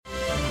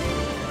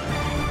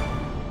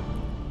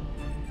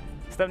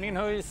Stämningen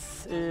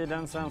höjs i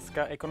den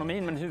svenska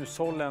ekonomin, men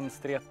hushållen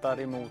stretar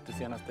emot det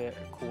senaste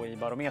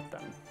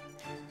KI-barometern.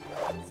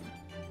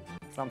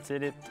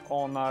 Samtidigt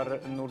anar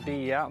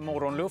Nordea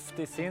morgonluft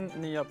i sin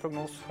nya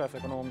prognos.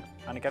 Chefekonom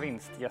Annika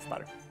Winst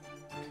gästar.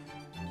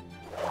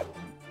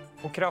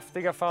 Och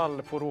kraftiga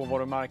fall på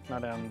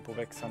råvarumarknaden på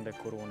växande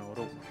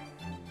coronaoro.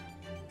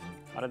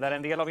 Ja, det där är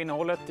en del av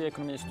innehållet i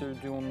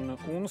Ekonomistudion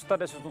onsdag.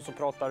 Dessutom så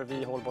pratar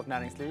vi hållbart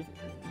näringsliv.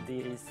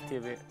 DIs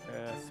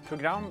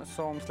tv-program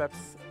som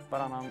släpps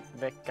varannan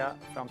vecka.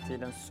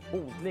 Framtidens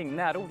odling,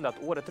 närodlat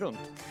året runt.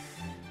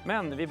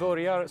 Men vi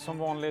börjar som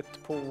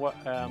vanligt på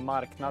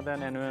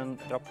marknaden. Ännu en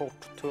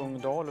rapport tung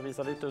dag.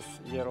 Lovisa Vitus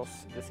ger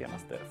oss det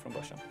senaste från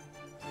börsen.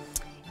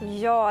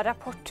 Ja,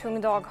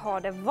 rapporttung dag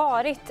har det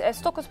varit.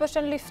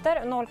 Stockholmsbörsen lyfter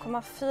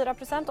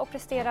 0,4% och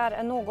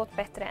presterar något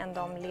bättre än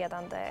de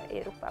ledande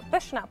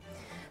Europabörserna.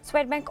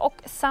 Swedbank och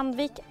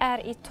Sandvik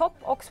är i topp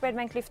och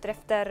Swedbank lyfter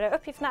efter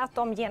uppgifterna att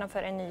de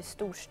genomför en ny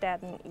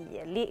storstädning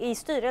i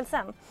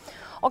styrelsen.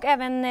 Och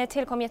även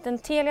telekomjätten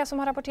Telia som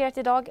har rapporterat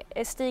idag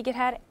stiger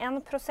här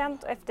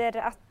 1% efter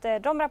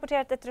att de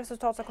rapporterat ett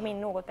resultat som kom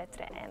in något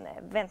bättre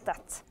än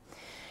väntat.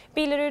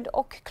 Billerud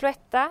och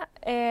Cloetta,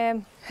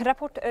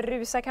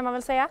 rapportrusa kan man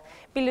väl säga.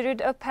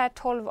 Billerud upp här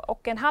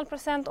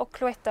 12,5% och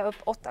Cloetta upp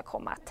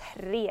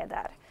 8,3%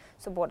 där.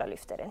 Så båda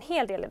lyfter en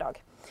hel del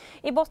idag.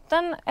 I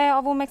botten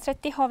av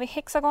OMX30 har vi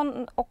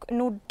Hexagon och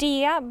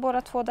Nordea,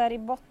 båda två där i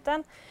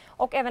botten.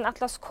 Och även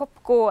Atlas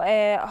Copco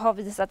har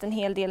visat en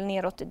hel del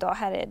neråt idag.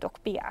 Här är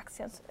dock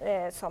B-aktien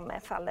som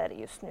faller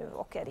just nu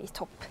och är i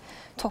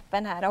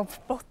toppen här av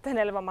botten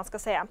eller vad man ska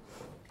säga.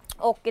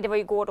 Och det var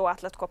igår då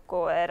Atlas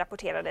Copco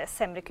rapporterade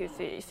sämre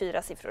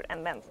Q4-siffror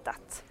än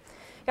väntat.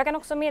 Jag kan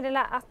också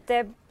meddela att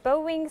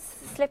Boeing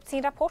släppt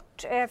sin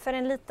rapport för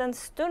en liten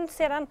stund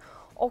sedan.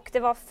 Och det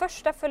var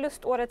första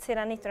förluståret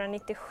sedan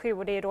 1997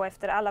 och det är då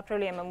efter alla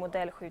problem med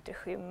modell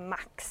 737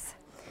 Max.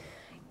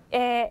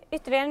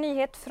 Ytterligare en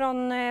nyhet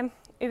från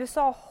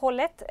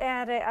USA-hållet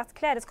är att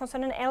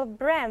klädeskoncernen L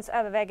Brands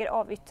överväger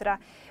avyttra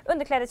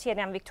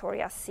underklädeskedjan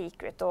Victoria's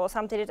Secret. Och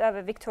samtidigt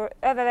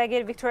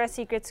överväger Victoria's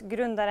Secrets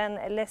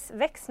grundaren Les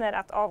Wexner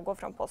att avgå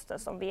från posten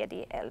som vd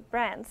i L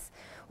Brands.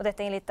 Och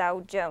detta enligt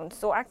Dow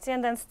Jones. Och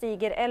aktien den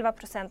stiger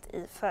 11%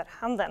 i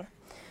förhandeln.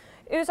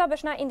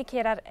 USA-börserna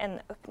indikerar en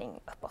öppning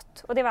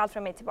uppåt. Och det var allt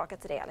från mig, tillbaka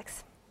till dig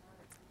Alex.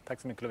 Tack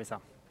så mycket Lovisa.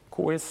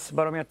 KIs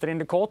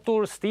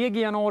barometerindikator steg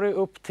i januari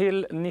upp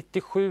till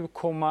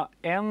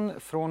 97,1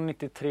 från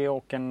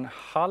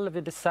 93,5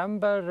 i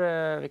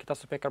december. Vilket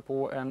alltså pekar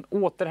på en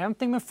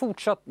återhämtning men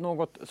fortsatt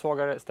något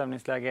svagare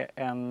stämningsläge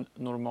än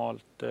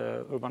normalt.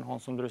 Urban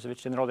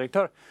Hansson-Drusevic,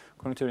 generaldirektör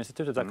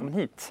Konjunkturinstitutet, välkommen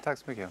hit. Tack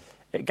så mycket.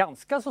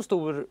 Ganska så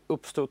stor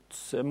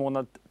uppstuds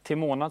månad till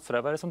månad.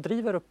 Vad är det som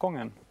driver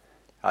uppgången?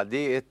 Ja,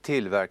 det är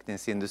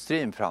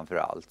tillverkningsindustrin framför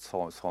allt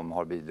som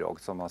har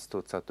bidragit, som har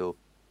studsat upp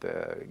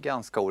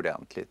ganska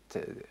ordentligt.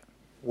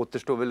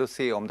 Återstår väl att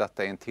se om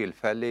detta är en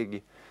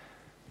tillfällig,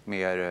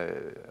 mer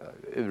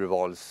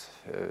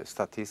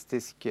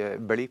urvalsstatistisk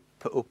blipp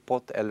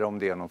uppåt eller om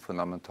det är något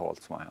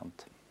fundamentalt som har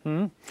hänt.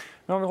 Men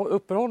om vi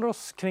uppehåller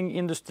oss kring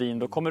industrin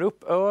då, kommer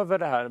upp över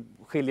det här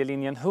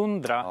skiljelinjen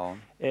 100.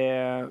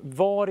 Ja.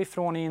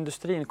 Varifrån i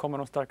industrin kommer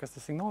de starkaste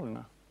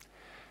signalerna?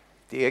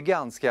 Det är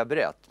ganska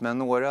brett, men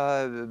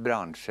några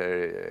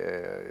branscher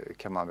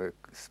kan man väl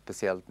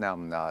speciellt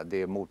nämna.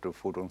 Det är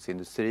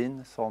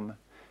motorfordonsindustrin som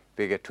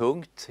väger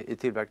tungt i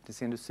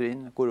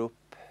tillverkningsindustrin, går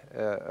upp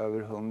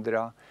över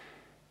 100.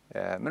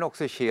 Men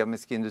också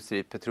kemisk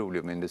industri,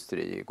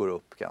 petroleumindustri går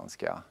upp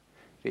ganska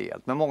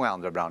rejält. Men många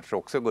andra branscher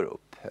också går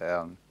upp.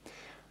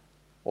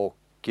 Och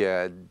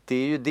det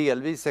är ju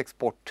delvis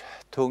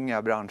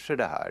exporttunga branscher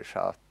det här, så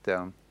att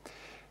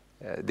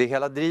det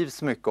hela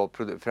drivs mycket av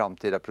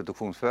framtida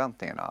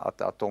produktionsförväntningarna,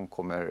 att de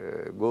kommer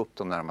gå upp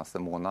de närmaste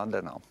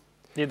månaderna.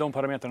 Det är de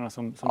parametrarna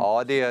som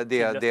ja,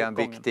 det är en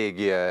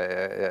viktig,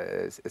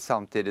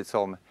 samtidigt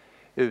som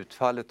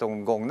utfallet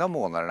de gångna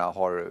månaderna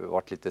har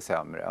varit lite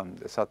sämre.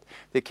 Så att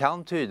det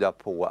kan tyda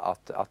på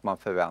att man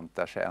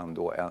förväntar sig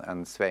ändå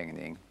en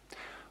svängning.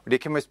 Och det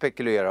kan man ju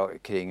spekulera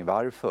kring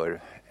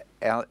varför.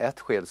 Ett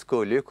skäl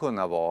skulle ju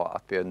kunna vara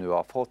att vi nu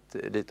har fått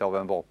lite av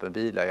en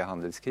vapenvila i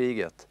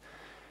handelskriget.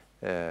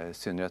 I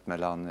synnerhet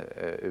mellan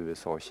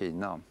USA och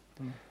Kina.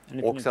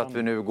 Och så att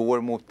vi nu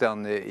går mot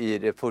i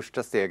det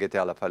första steget i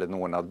alla fall en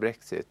ordnad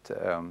Brexit.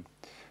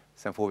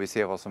 Sen får vi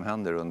se vad som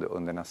händer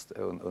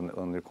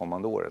under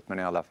kommande året. Men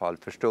i alla fall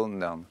för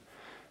stunden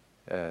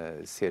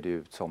ser det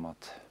ut som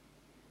att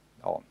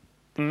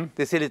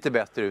det ser lite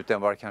bättre ut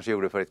än vad det kanske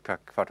gjorde för ett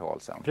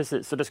kvartal sedan.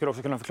 Precis, så det skulle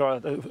också kunna förklara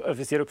att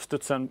vi ser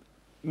uppstudsen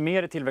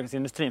mer i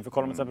tillverkningsindustrin. För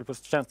kollar man till exempel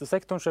på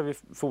tjänstesektorn så är vi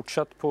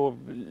fortsatt på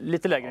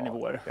lite lägre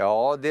nivåer.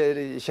 Ja,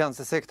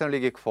 tjänstesektorn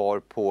ligger kvar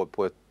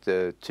på ett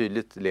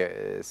tydligt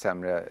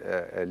sämre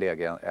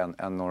läge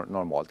än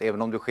normalt.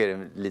 Även om det sker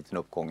en liten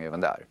uppgång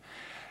även där.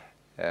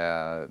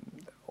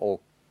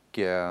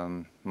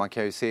 Man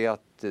kan ju se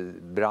att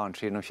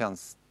branscher inom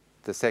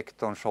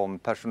tjänstesektorn som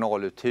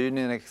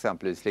personaluthyrningen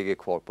exempelvis ligger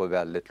kvar på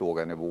väldigt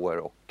låga nivåer.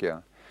 Och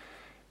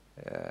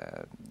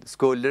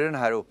Skulle den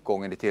här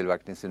uppgången i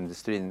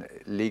tillverkningsindustrin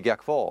ligga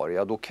kvar,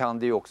 ja då kan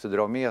det ju också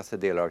dra med sig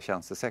delar av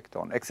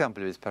tjänstesektorn.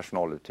 Exempelvis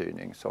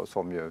personaluthyrning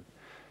som ju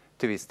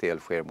till viss del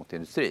sker mot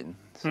industrin.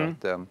 Så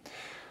att,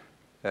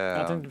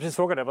 jag tänkte precis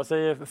fråga det. Vad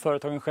säger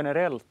företagen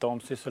generellt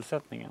om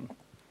sysselsättningen?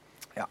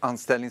 Ja,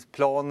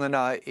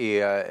 anställningsplanerna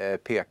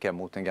pekar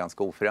mot en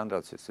ganska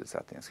oförändrad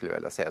sysselsättning skulle jag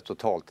vilja säga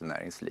totalt i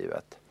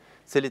näringslivet.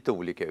 Det ser lite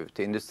olika ut.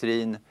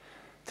 Industrin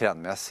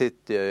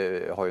trendmässigt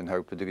har ju en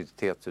hög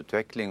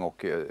produktivitetsutveckling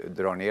och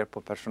drar ner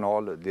på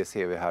personal. Det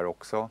ser vi här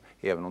också,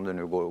 även om det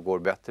nu går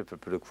bättre för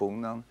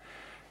produktionen.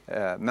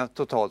 Men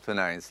totalt för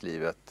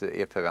näringslivet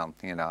är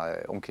förväntningarna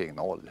omkring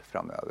 0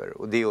 framöver.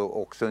 Och det är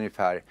också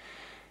ungefär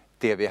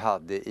det vi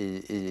hade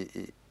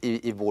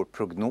i vår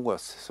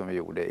prognos som vi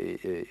gjorde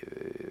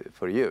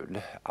för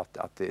jul.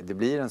 Att det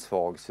blir en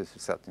svag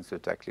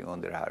sysselsättningsutveckling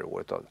under det här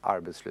året. Och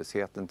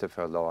arbetslösheten till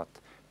följd av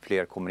att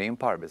fler kommer in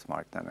på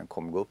arbetsmarknaden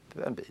kommer gå upp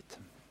en bit.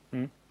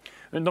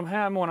 Men de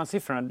här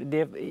månadssiffrorna,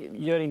 det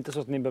gör inte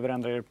så att ni behöver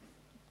ändra er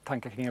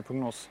tankar kring er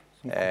prognos?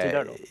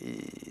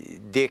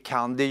 Det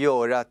kan det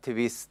göra till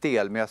viss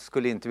del, men jag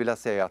skulle inte vilja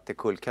säga att det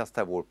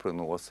kullkastar vår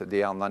prognos.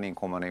 Det är annan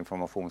inkommande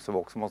information som vi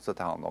också måste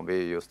ta hand om. Vi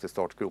är just i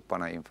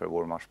startgroparna inför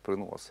vår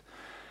marsprognos.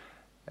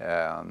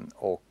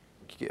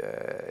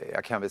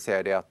 Jag kan väl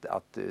säga det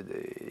att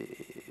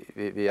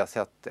vi har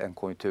sett en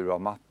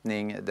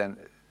konjunkturavmattning.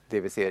 Det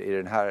vi ser i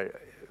den här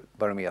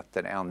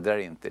barometern ändrar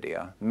inte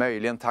det.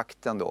 Möjligen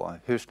takten då.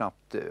 Hur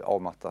snabbt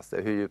avmattas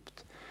det? Hur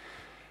djupt?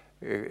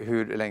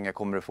 Hur länge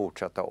kommer det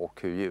fortsätta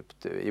och hur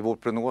djupt? I vår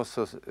prognos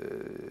så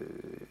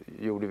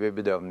gjorde vi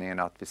bedömningen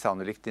att vi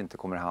sannolikt inte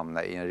kommer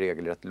hamna i en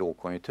regelrätt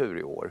lågkonjunktur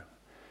i år.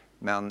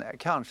 Men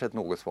kanske ett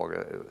något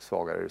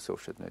svagare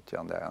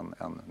resursutnyttjande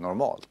än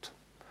normalt.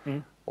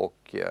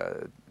 Och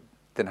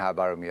den här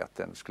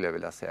barometern skulle jag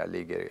vilja säga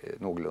ligger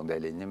någorlunda i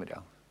linje med det.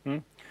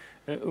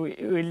 Och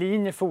i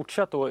linje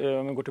fortsatt då,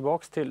 om vi går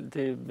tillbaka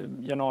till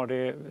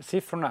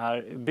januari-siffrorna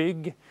här.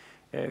 Bygg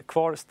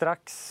kvar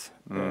strax,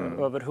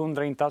 över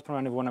 100, inte alls på de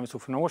här nivåerna vi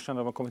såg för några år sedan,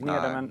 de har kommit ner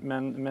där,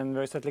 men vi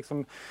har ju sett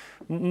liksom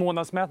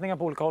månadsmätningar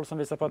på olika håll som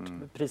visar på att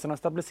priserna har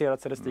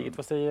stabiliserats eller stigit.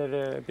 Vad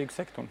säger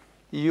byggsektorn?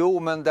 Jo,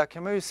 men där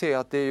kan man ju se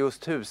att det är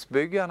just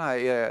husbyggarna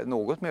är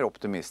något mer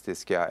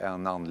optimistiska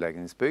än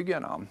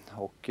anläggningsbyggarna.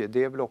 Och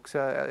det är väl också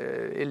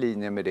i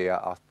linje med det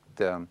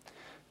att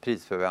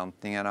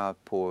prisförväntningarna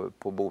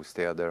på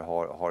bostäder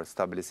har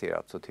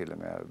stabiliserats och till och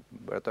med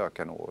börjat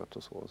öka något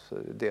och så.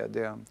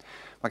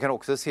 Man kan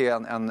också se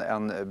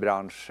en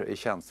bransch i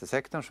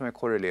tjänstesektorn som är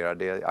korrelerad.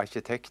 Det är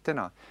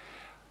arkitekterna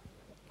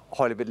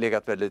har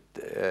legat väldigt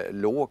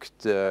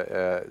lågt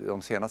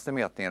de senaste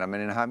mätningarna,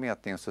 men i den här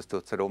mätningen så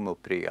studsar de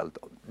upp rejält.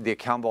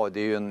 Det är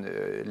ju en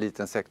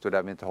liten sektor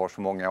där vi inte har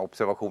så många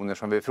observationer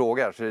som vi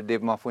frågar, så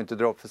man får inte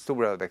dra för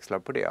stora växlar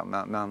på det.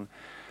 Men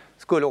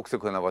skulle också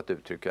kunna vara ett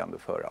uttryck ändå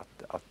för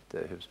att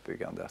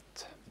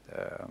husbyggandet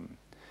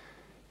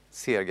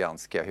ser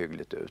ganska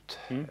hyggligt ut.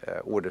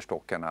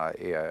 Orderstockarna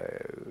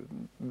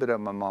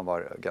bedömer man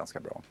var ganska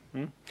bra.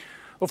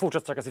 Och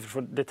fortsatt starka siffror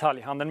för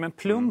detaljhandeln. Men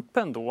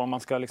plumpen då, om man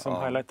ska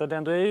liksom highlighta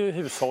den, då är ju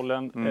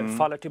hushållen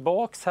faller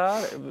tillbaks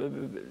här,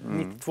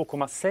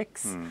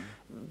 92,6.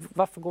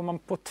 Varför går man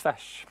på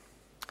tvärs?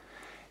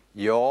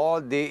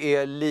 Ja, det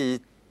är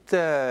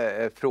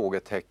lite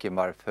frågetecken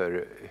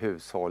varför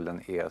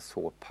hushållen är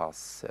så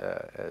pass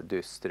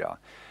dystra.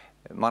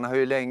 Man har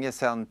ju länge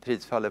sedan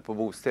prisfallet på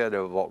bostäder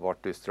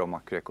varit dystra om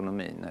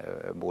makroekonomin,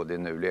 både i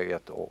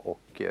nuläget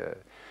och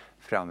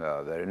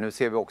framöver. Nu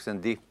ser vi också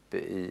en dipp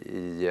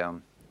i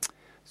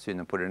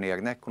synen på den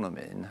egna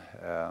ekonomin.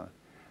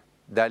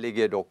 Där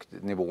ligger dock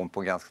nivån på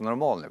en ganska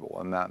normal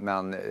nivå.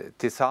 Men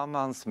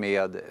tillsammans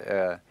med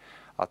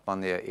att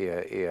man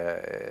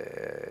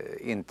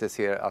inte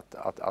ser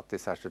att det är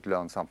särskilt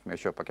lönsamt med att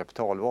köpa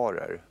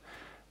kapitalvaror,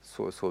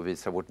 så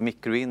visar vårt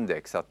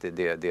mikroindex att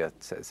det är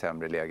ett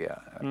sämre läge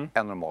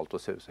än normalt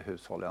hos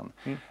hushållen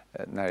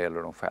när det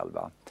gäller dem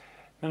själva.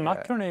 Men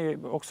makron är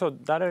ju också,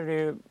 där är det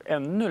ju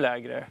ännu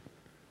lägre.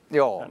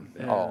 Ja.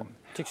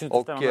 Tycks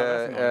inte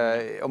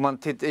stämma om man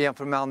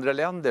jämför med andra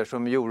länder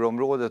som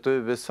euroområdet och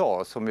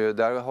USA,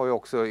 där har ju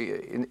också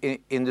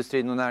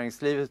industrin och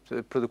näringslivet,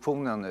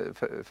 produktionen,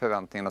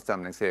 förväntningarna och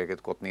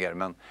stämningsläget gått ner,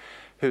 men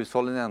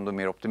hushållen är ändå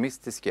mer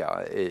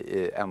optimistiska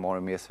än vad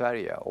de är i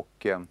Sverige.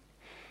 Och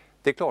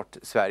det är klart,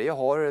 Sverige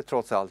har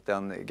trots allt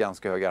en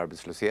ganska hög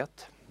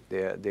arbetslöshet.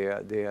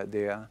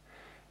 Det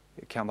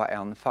kan vara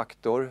en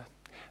faktor.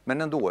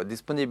 Men ändå,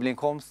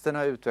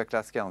 disponibelinkomsterna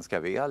utvecklas ganska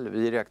väl.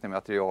 Vi räknar med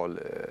att i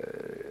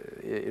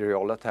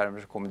reala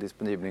termer så kommer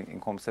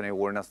disponibelinkomsterna i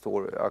år och nästa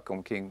år öka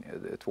omkring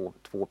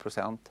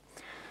 2%.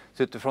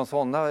 Så utifrån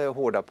sådana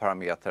hårda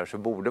parametrar så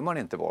borde man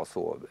inte vara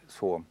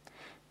så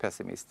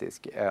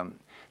pessimistisk.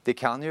 Det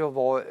kan ju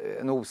vara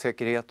en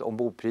osäkerhet om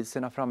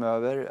bopriserna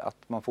framöver, att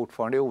man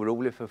fortfarande är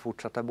orolig för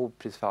fortsatta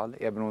boprisfall,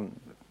 även om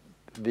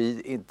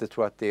vi inte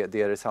tror att det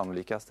är det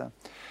sannolikaste.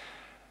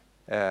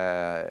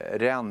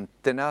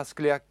 Räntorna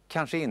skulle jag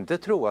kanske inte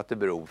tro att det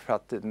beror, för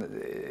att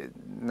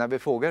när vi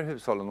frågar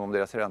hushållen om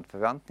deras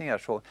ränteförväntningar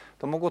så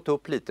de har gått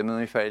upp lite, men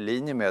ungefär i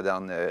linje med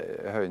den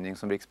höjning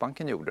som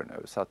Riksbanken gjorde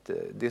nu, så att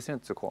det ser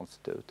inte så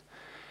konstigt ut.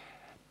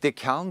 Det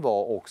kan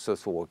vara också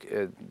så,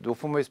 då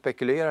får man ju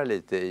spekulera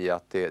lite i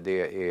att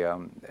det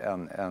är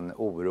en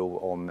oro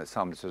om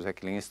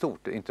samhällsutvecklingen i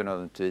stort, inte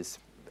nödvändigtvis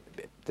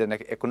den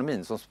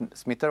ekonomin som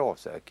smittar av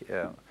sig.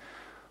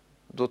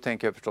 Då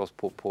tänker jag förstås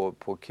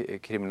på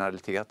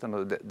kriminaliteten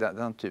och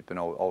den typen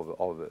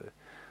av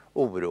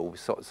oro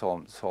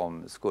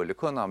som skulle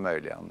kunna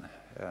möjligen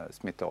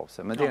smitta av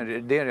sig. Men det är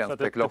en ren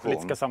spekulation. Det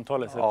politiska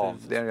samtalet. Ja,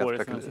 det är en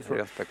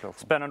ren spekulation.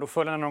 Spännande att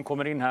följa när de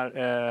kommer in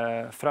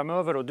här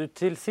framöver. Och du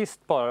till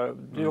sist bara,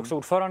 du är också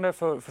ordförande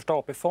för Första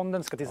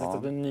AP-fonden, ska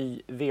tillsätta en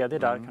ny vd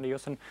där. Kan du ge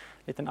oss en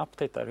liten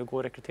update där? Hur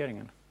går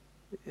rekryteringen?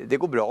 Det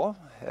går bra.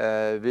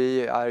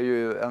 Vi är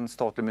ju en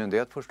statlig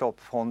myndighet, Första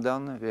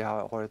AP-fonden. Vi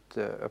har ett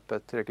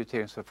öppet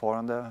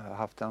rekryteringsförfarande. Jag har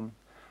haft en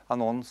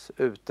annons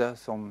ute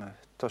som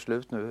tar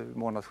slut nu i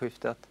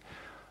månadsskiftet.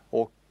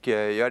 Och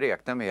jag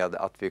räknar med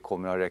att vi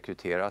kommer att ha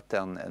rekryterat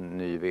en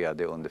ny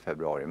vd under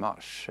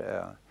februari-mars.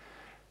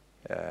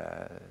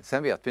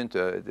 Sen vet vi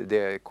inte,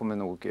 det kommer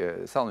nog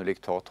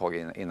sannolikt ta ett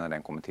tag innan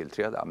den kommer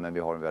tillträda. Men vi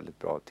har en väldigt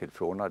bra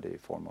tillförordnad i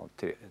form av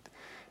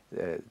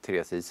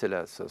Therese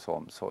Isele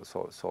som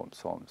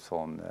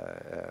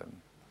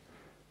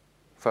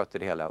sköter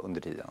det hela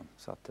under tiden.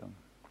 Så att,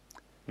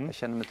 jag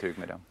känner mig trygg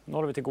med det. Nu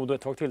håller vi till godo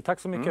ett tag till. Tack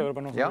så mycket,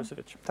 Urban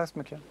Osmanovic. Tack så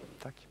mycket.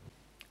 Tack.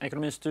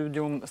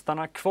 Ekonomistudion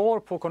stannar kvar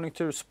på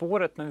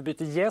konjunkturspåret, men vi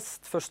byter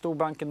gäst. För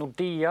storbanken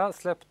Nordea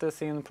släppte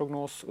sin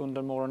prognos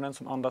under morgonen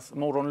som andas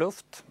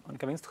morgonluft.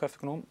 Annika Winst,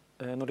 chefekonom.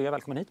 Nordea,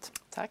 välkommen hit.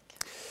 Tack.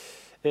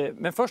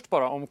 Men först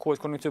bara om KI:s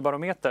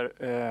konjunkturbarometer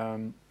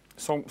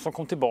som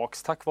kom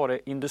tillbaks tack vare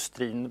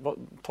industrin. Vad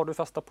tar du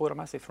fasta på i de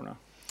här siffrorna?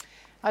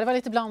 Ja, det var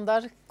lite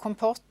blandad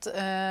kompott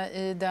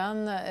i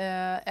den.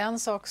 En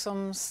sak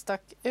som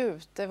stack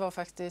ut, det var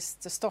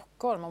faktiskt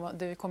Stockholm.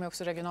 Det kom ju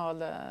också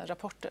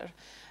regionalrapporter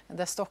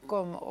där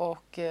Stockholm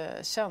och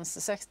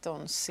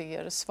tjänstesektorn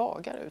ser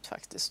svagare ut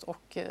faktiskt.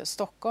 Och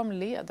Stockholm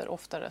leder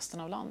ofta resten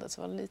av landet,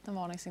 så det var en liten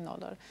varningssignal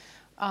där.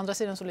 Andra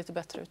sidan såg lite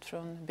bättre ut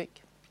från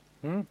bygg.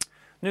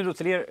 Nu då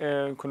till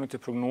er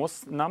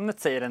konjunkturprognos. Namnet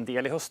säger en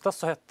del. I höstas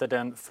så hette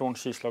den Från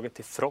kylslaget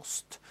till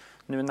frost.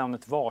 Nu är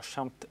namnet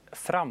Varsamt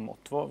framåt.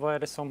 Vad är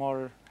det som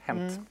har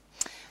hänt?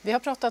 Vi har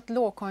pratat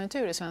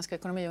lågkonjunktur i svensk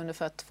ekonomi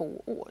ungefär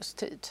 2 års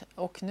tid.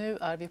 Och nu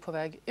är vi på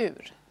väg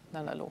ur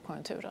den där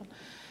lågkonjunkturen.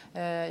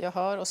 Jag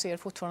hör och ser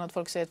fortfarande att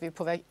folk säger att vi är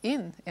på väg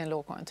in i en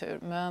lågkonjunktur.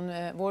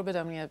 Men vår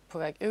bedömning är på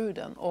väg ur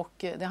den. Och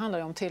det handlar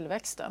ju om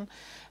tillväxten.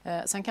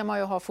 Sen kan man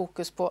ju ha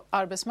fokus på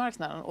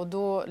arbetsmarknaden. Och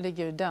då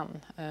ligger ju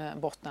den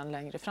botten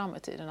längre fram i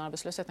tiden.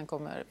 Arbetslösheten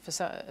kommer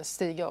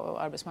stiga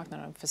och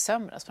arbetsmarknaden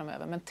försämras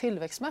framöver. Men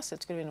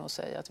tillväxtmässigt skulle vi nog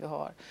säga att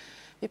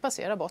vi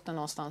passerar botten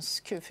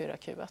någonstans Q4,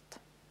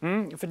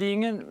 Q1. För det är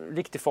ingen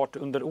riktig fart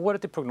under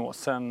året i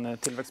prognosen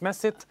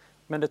tillväxtmässigt.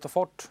 Men det tar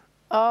fart.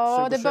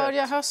 Ja, det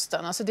börjar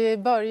hösten. Alltså det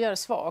börjar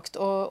svagt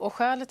och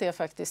skälet är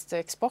faktiskt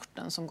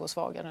exporten som går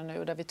svagare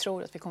nu, där vi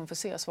tror att vi kommer få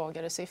se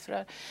svagare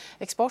siffror.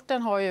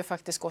 Exporten har ju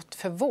faktiskt gått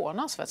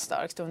förvånansvärt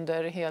starkt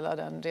under hela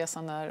den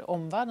resan när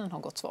omvärlden har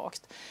gått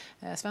svagt.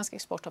 Svensk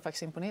export har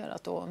faktiskt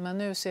imponerat då, men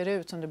nu ser det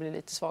ut som det blir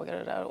lite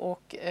svagare där.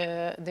 Och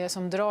det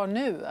som drar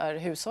nu är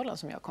hushållen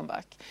som gör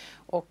comeback.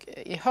 Och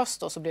i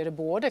höst då så blir det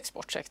både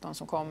exportsektorn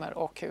som kommer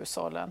och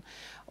hushållen.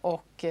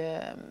 Och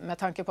med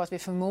tanke på att vi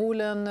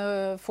förmodligen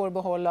får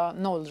behålla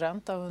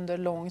nollränta under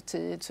lång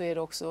tid så är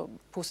det också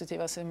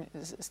positiva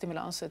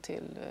stimulanser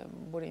till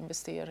både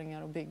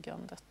investeringar och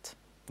byggandet.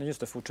 Just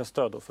det, fortsatt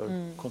stöd då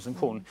för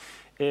konsumtion.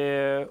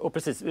 Och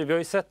precis, vi har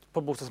ju sett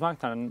på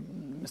bostadsmarknaden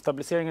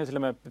stabilisering och till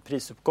och med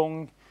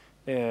prisuppgång.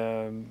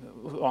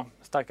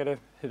 Starkare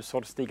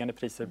hushåll, stigande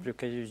priser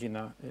brukar ju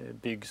gynna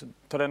bygg. Så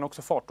tar den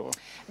också fart då?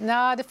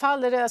 Nej, det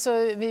faller. Alltså,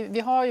 vi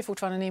har ju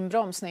fortfarande en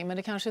inbromsning, men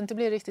det kanske inte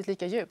blir riktigt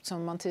lika djupt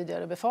som man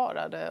tidigare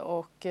befarade.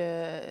 Och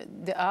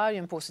det är ju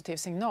en positiv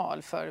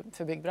signal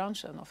för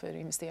byggbranschen och för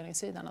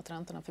investeringssidan att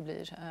räntorna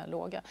förblir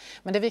låga.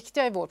 Men det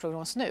viktiga i vår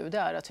prognos nu, det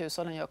är att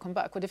hushållen gör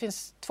comeback. Och det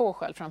finns 2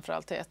 skäl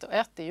framförallt till ett. Och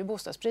ett är ju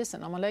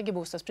bostadspriserna. Om man lägger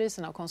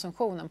bostadspriserna och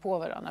konsumtionen på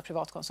varandra,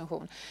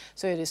 privatkonsumtion,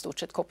 så är det i stort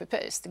sett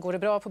copy-paste. Går det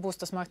bra på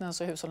bostadsmarknaden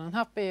så är hushållen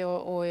happy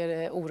och är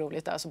det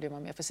oroligt där så blir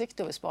man mer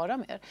försiktig och vill spara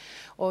mer.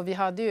 Och vi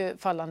hade ju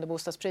fallande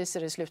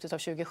bostadspriser i slutet av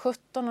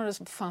 2017 och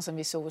det fanns en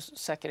viss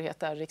osäkerhet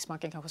där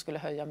Riksbanken kanske skulle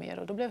höja mer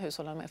och då blev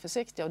hushållen mer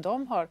försiktiga och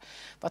de har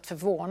varit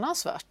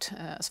förvånansvärt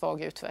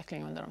svag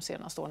utveckling under de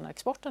senaste åren när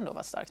exporten då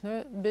var stark.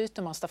 Nu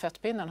byter man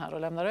stafettpinnen här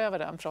och lämnar över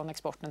den från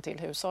exporten till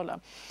hushållen.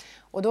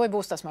 Och då är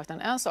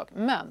bostadsmarknaden en sak,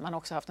 men man har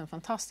också haft en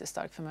fantastiskt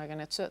stark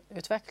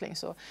förmögenhetsutveckling.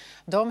 Så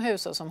de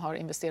hushåll som har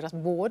investerat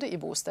både i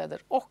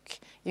bostäder och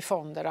i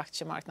fonder,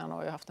 aktiemarknaden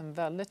har ju haft en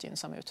väldigt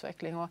gynnsam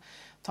utveckling. Och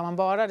tar man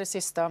bara det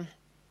sista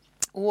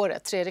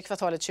tredje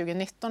kvartalet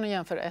 2019 och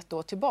jämför ett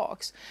år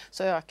tillbaks,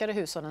 så ökade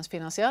hushållens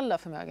finansiella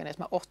förmögenhet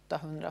med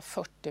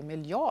 840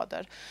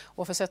 miljarder.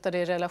 Och för att sätta det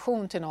i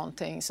relation till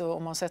någonting, så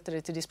om man sätter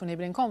det till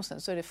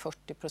disponibelinkomsten så är det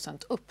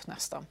 40% upp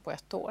nästan på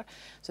ett år.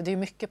 Så det är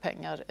mycket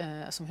pengar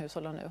som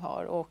hushållen nu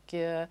har. Och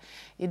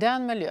i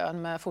den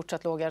miljön med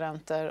fortsatt låga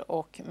räntor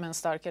och med en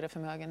starkare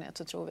förmögenhet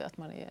så tror vi att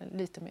man är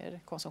lite mer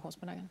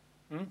konsumtionsbenägen.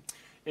 Mm.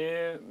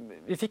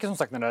 Vi fick som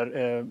sagt den där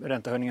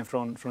räntehöjningen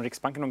från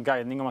Riksbanken och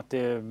guidning om att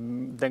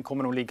den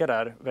kommer nog ligga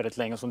där väldigt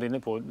länge, som du är inne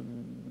på.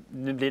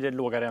 Nu blir det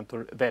låga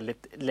räntor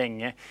väldigt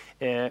länge.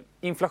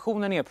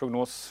 Inflationen i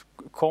prognos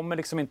kommer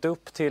liksom inte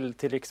upp till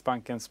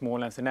Riksbankens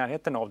mål ens i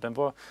närheten av den.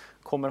 Vad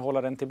kommer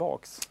hålla den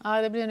tillbaks?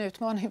 Ja, det blir en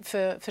utmaning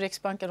för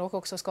Riksbanken och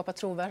också skapa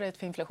trovärdighet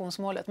för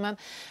inflationsmålet.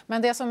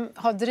 Men det som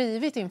har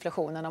drivit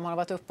inflationen när man har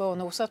varit uppe och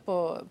nosat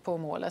på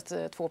målet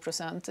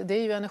 2%, det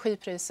är ju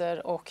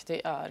energipriser och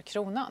det är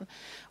kronan.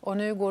 Och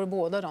nu går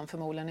båda de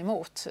förmodligen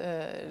emot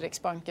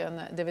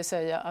Riksbanken, det vill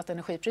säga att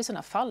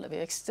energipriserna faller. Vi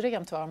är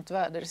extremt varmt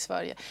väder i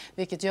Sverige,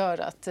 vilket gör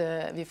att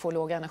vi får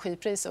låga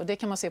energipriser. Och det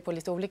kan man se på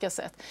lite olika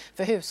sätt.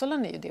 För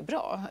hushållen är ju det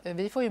bra.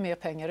 Vi får ju mer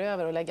pengar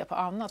över att lägga på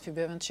annat, för vi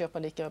behöver inte köpa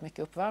lika mycket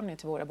uppvärmning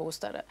till våra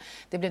bostäder.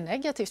 Det blir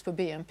negativt på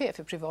BNP,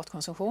 för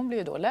privatkonsumtion blir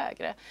ju då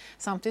lägre.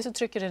 Samtidigt så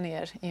trycker det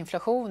ner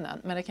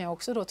inflationen, men det kan ju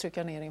också då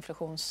trycka ner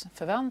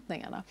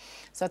inflationsförväntningarna.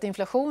 Så att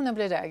inflationen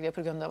blir lägre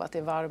på grund av att det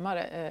är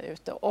varmare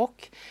ute.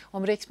 Och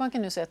om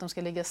Riksbanken nu säger att de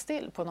ska ligga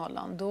still på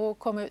nollan, då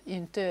kommer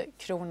inte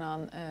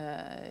kronan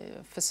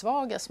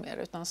försvagas mer,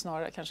 utan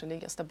snarare kanske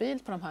ligga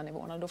stabilt på de här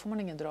nivåerna. Då får man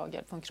ingen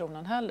draghjälp från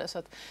kronan heller. Så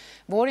att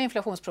vår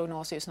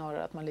inflationsprognos är ju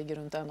snarare att man ligger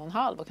runt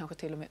 1,5 och kanske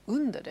till och med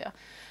under det.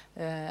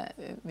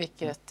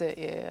 Vilket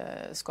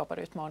skapar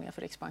utmaningar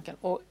för Riksbanken.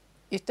 Och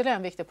ytterligare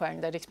en viktig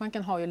poäng där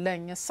Riksbanken har ju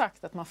länge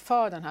sagt att man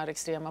för den här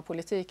extrema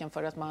politiken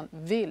för att man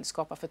vill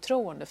skapa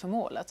förtroende för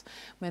målet.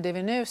 Men det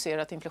vi nu ser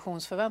är att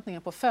inflationsförväntningar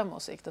på 5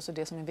 års sikt, alltså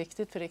det som är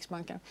viktigt för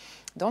Riksbanken,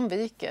 de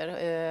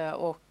viker.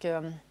 Och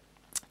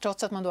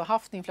trots att man då har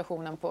haft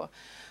inflationen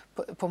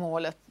på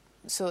målet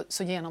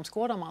så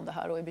genomskådar man det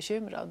här och är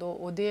bekymrad.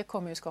 Och det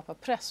kommer ju skapa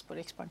press på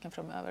Riksbanken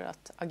framöver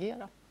att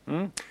agera.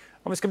 Mm.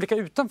 Om vi ska blicka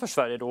utanför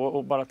Sverige då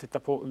och bara titta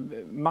på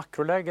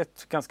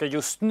makroläget ganska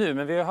just nu.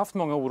 Men vi har haft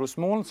många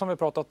orosmoln som vi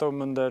pratat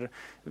om under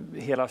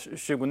hela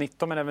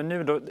 2019, men även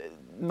nu då.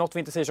 Något vi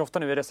inte säger så ofta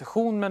nu är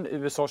recession, men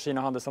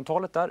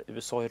USA-Kina-handelssamtalet där,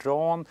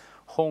 USA-Iran,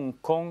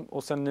 Hongkong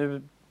och sen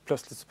nu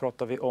plötsligt så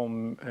pratar vi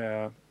om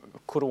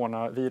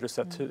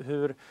coronaviruset.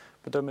 Hur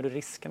bedömer du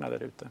riskerna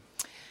där ute?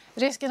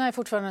 Riskerna är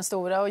fortfarande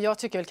stora och jag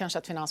tycker väl kanske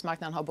att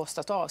finansmarknaden har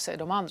borstat av sig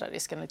de andra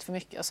riskerna lite för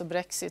mycket. Alltså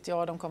Brexit,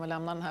 ja, de kommer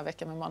lämna den här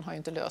veckan, men man har ju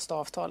inte löst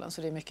avtalen,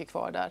 så det är mycket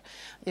kvar där.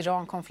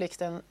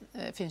 Iran-konflikten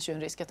finns ju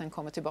en risk att den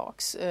kommer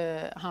tillbaks.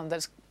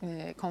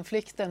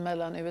 Handelskonflikten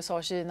mellan USA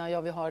och Kina,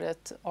 ja, vi har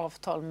ett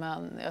avtal,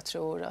 men jag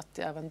tror att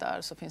även där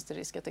så finns det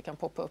risk att det kan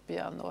poppa upp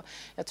igen. Och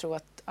jag tror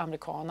att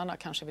amerikanerna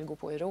kanske vill gå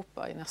på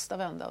Europa i nästa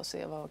vända och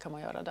se vad kan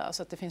man göra där.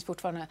 Så att det finns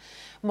fortfarande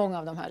många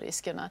av de här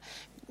riskerna.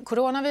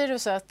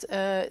 Coronaviruset,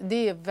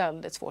 det är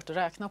väldigt svårt att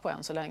räkna på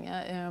än så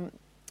länge.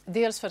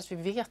 Dels för att vi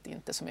vet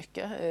inte så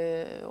mycket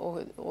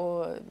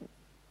och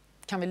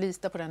kan vi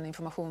lita på den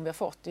information vi har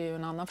fått? Det är ju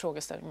en annan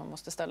frågeställning man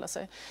måste ställa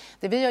sig.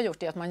 Det vi har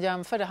gjort är att man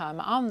jämför det här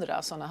med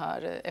andra sådana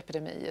här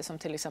epidemier som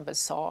till exempel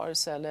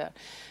SARS eller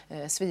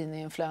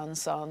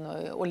svininfluensan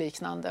och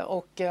liknande.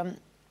 Och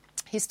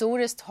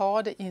historiskt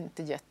har det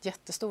inte gett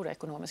jättestora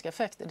ekonomiska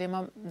effekter.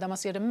 Där man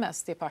ser det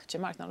mest är på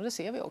aktiemarknaden, och det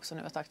ser vi också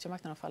nu att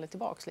aktiemarknaden har fallit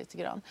tillbaka lite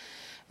grann.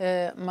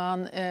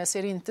 Man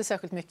ser inte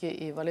särskilt mycket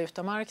i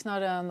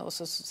valutamarknaden och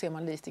så ser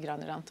man lite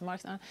grann i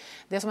räntemarknaden.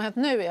 Det som har hänt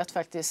nu är att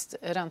faktiskt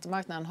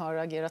räntemarknaden har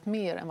agerat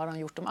mer än vad de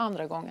gjort de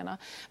andra gångerna.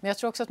 Men jag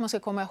tror också att man ska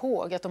komma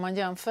ihåg att om man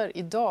jämför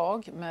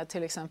idag med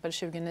till exempel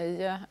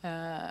 2009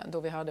 då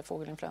vi hade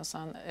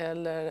fågelinfluensan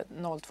eller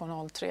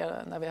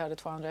 02-03 när vi hade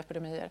 2 andra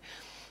epidemier,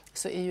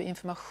 så är ju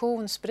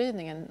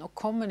informationsspridningen och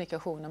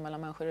kommunikationen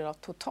mellan människor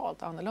idag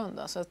totalt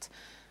annorlunda. Så att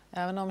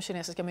även om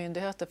kinesiska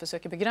myndigheter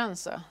försöker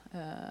begränsa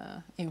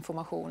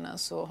informationen,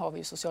 så har vi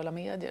ju sociala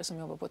medier som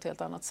jobbar på ett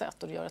helt annat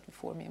sätt, och det gör att vi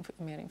får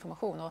mer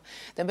information. Och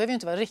den behöver ju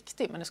inte vara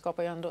riktig, men det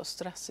skapar ju ändå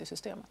stress i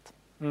systemet.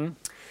 Mm.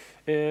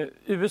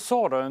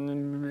 USA då,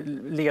 en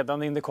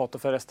ledande indikator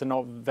för resten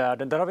av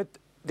världen. Där har vi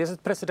dels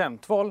ett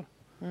presidentval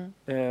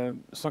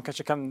som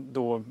kanske kan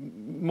då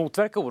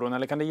motverka oron,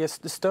 eller kan det ge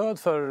stöd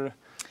för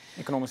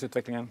ekonomisk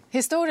utvecklingen?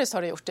 Historiskt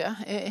har det gjort det.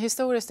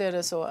 Historiskt är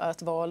det så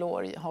att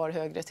valår har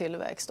högre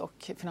tillväxt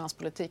och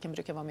finanspolitiken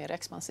brukar vara mer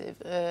expansiv.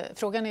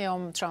 Frågan är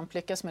om Trump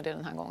lyckas med det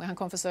den här gången. Han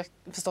kommer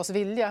förstås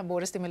vilja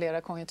både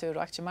stimulera konjunktur-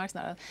 och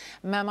aktiemarknaden.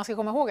 Men man ska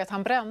komma ihåg att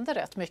han brände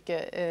rätt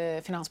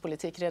mycket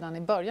finanspolitik redan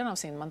i början av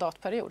sin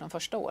mandatperiod, de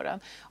första åren.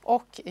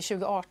 Och i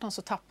 2018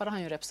 så tappade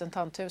han ju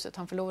representanthuset.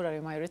 Han förlorade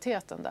ju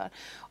majoriteten där.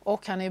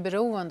 Och han är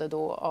beroende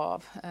då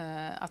av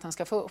att han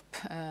ska få upp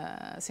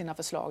sina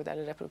förslag, där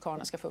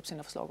republikanerna ska få upp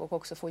sina förslag och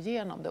också få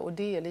igenom det, och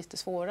det är lite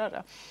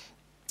svårare.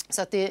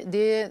 Så att det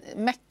är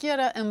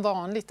mäckigare än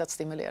vanligt att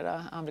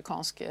stimulera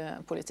amerikansk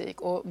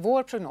politik. Och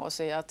vår prognos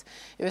är att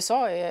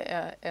USA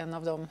är en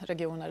av de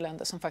regioner och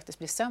länder som faktiskt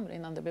blir sämre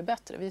innan det blir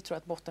bättre. Vi tror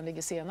att botten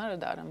ligger senare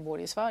där än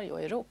både i Sverige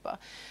och Europa.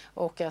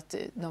 Och att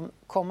de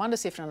kommande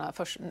siffrorna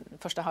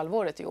första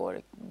halvåret i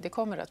år, det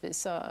kommer att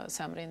visa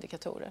sämre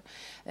indikatorer.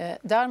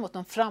 Däremot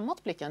de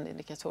framåtblickande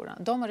indikatorerna,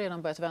 de har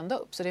redan börjat vända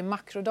upp. Så det är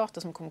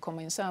makrodata som kommer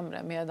komma in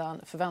sämre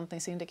medan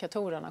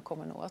förväntningsindikatorerna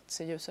kommer nog att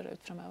se ljusare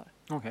ut framöver.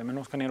 Okej, men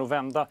de ska ner och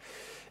vända.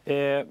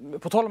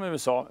 På tal om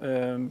USA,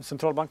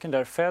 centralbanken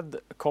där, Fed,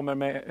 kommer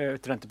med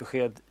ett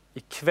räntebesked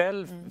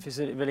ikväll. Det finns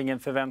väl ingen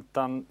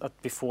förväntan att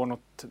vi får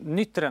något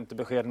nytt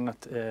räntebesked än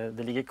att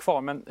det ligger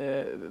kvar. Men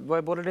vad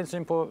är både din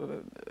syn på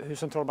hur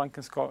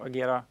centralbanken ska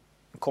agera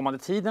kommande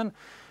tiden,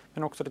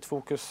 men också ditt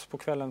fokus på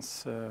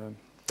kvällens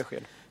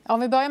besked? Om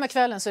vi börjar med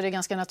kvällen så är det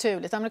ganska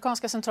naturligt.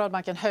 Amerikanska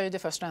centralbanken höjde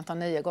först räntan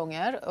 9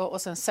 gånger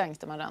och sen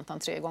sänkte man räntan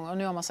 3 gånger. Och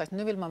nu har man sagt att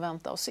nu vill man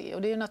vänta och se.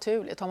 Och det är ju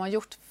naturligt. Har man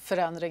gjort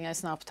förändringar i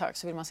snabb takt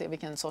så vill man se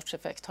vilken sorts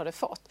effekt har det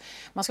fått.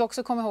 Man ska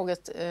också komma ihåg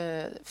att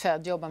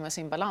Fed jobbar med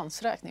sin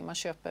balansräkning. Man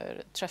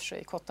köper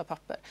treasury, korta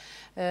papper.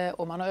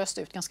 Och man har öst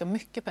ut ganska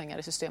mycket pengar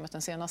i systemet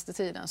den senaste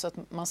tiden. Så att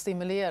man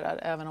stimulerar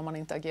även om man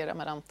inte agerar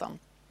med räntan.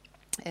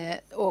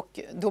 Och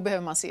då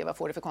behöver man se vad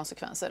får det för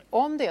konsekvenser.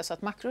 Om det är så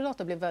att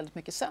makrodata blir väldigt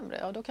mycket sämre,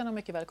 ja, då kan de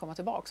mycket väl komma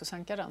tillbaka och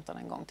sänka räntan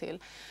en gång till.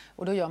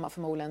 Och då gör man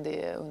förmodligen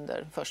det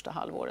under första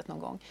halvåret någon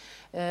gång.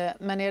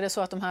 Men är det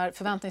så att de här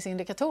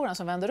förväntningsindikatorerna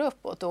som vänder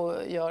uppåt och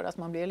gör att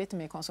man blir lite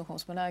mer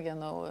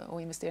konsumtionsbenägen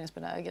och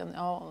investeringsbenägen,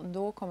 ja,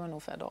 då kommer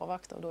nog Fed att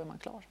avvakta och då är man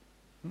klar.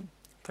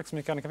 Tack så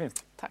mycket, Annika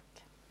Winst. Tack.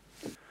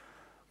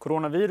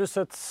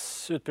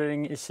 Coronavirusets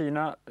utbredning i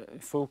Kina,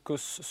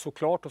 fokus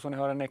såklart, och som ni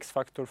hör en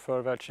X-faktor för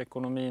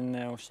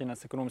världsekonomin och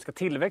Kinas ekonomiska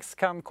tillväxt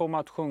kan komma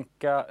att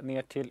sjunka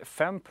ner till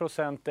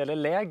 5% eller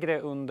lägre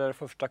under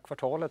första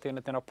kvartalet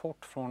enligt en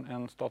rapport från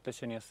en statlig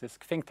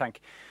kinesisk think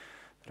tank.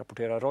 Det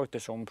rapporterar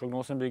Reuters om.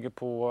 Prognosen bygger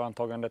på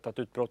antagandet att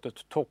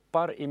utbrottet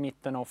toppar i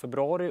mitten av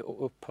februari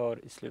och upphör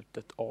i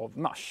slutet av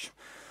mars.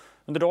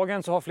 Under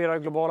dagen så har flera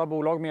globala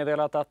bolag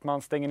meddelat att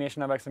man stänger ner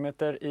sina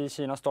verksamheter i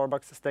Kina.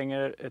 Starbucks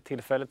stänger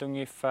tillfälligt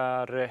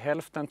ungefär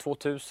hälften,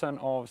 2000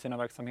 av sina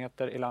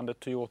verksamheter i landet.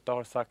 Toyota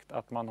har sagt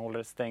att man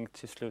håller stängt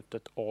till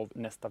slutet av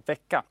nästa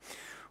vecka.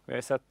 Vi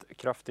har sett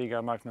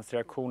kraftiga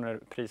marknadsreaktioner,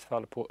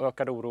 prisfall på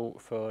ökad oro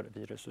för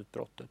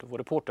virusutbrottet. Och vår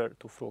reporter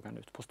tog frågan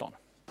ut på stan.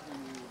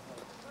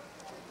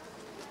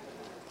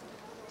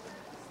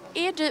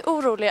 Är du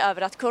orolig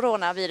över att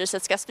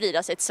coronaviruset ska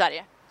sprida sig till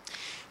Sverige?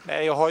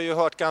 Nej, jag har ju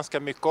hört ganska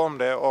mycket om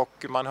det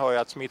och man hör ju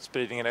att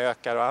smittspridningen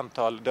ökar och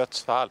antal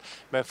dödsfall.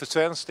 Men för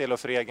svensk del och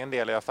för egen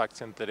del är jag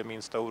faktiskt inte det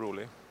minsta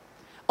orolig.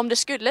 Om det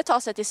skulle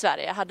ta sig till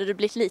Sverige, hade du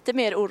blivit lite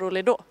mer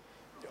orolig då?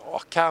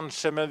 Ja,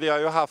 kanske, men vi har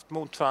ju haft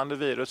motsvarande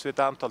virus vid ett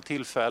antal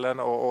tillfällen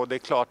och det är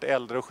klart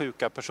äldre och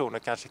sjuka personer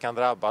kanske kan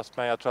drabbas.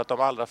 Men jag tror att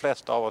de allra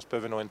flesta av oss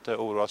behöver nog inte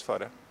oroa oss för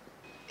det.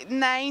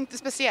 Nej, inte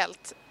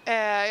speciellt.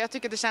 Jag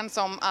tycker det känns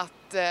som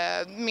att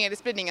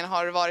mediespridningen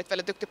har varit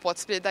väldigt duktig på att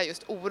sprida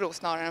just oro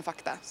snarare än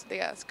fakta. Så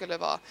det skulle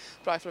vara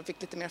bra ifall vi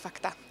fick lite mer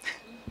fakta.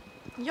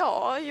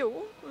 Ja,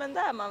 jo, men det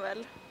är man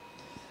väl.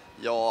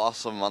 Ja,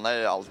 alltså man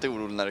är alltid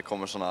orolig när det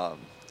kommer såna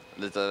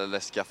lite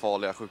läskiga,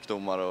 farliga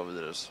sjukdomar och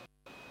virus.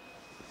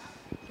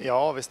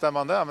 Ja, visst är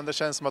man det, men det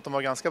känns som att de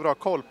har ganska bra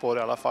koll på det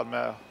i alla fall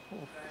med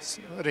att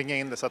ringa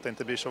in det så att det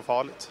inte blir så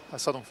farligt.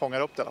 Så att de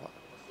fångar upp det i alla fall.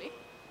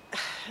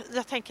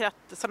 Jag tänker att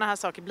sådana här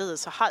saker blir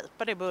så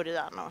hypade i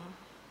början. Och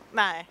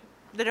nej,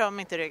 det rör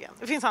mig inte i ryggen.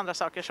 Det finns andra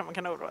saker som man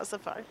kan oroa sig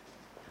för.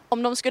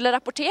 Om de skulle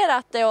rapportera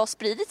att det har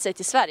spridit sig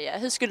till Sverige,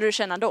 hur skulle du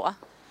känna då?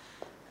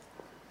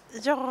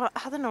 Jag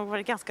hade nog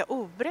varit ganska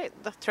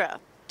obrydd, tror jag,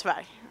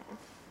 tyvärr.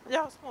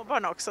 Jag har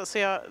småbarn också,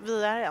 så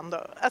vi är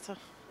ändå... Alltså,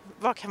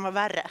 vad kan vara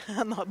värre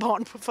än att ha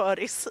barn på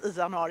föris i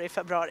januari,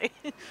 februari?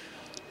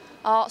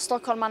 Ja,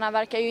 stockholmarna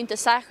verkar ju inte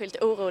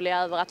särskilt oroliga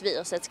över att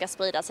viruset ska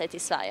sprida sig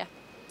till Sverige.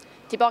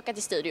 Tillbaka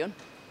till studion.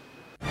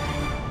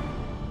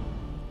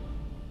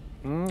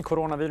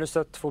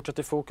 Coronaviruset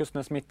fortsätter i fokus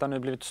när smittan nu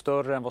blivit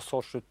större än vad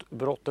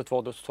SARS-utbrottet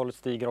var. Dödstalet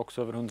stiger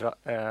också över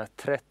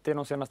 130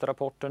 de senaste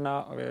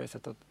rapporterna. Vi har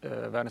sett att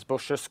världens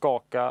börser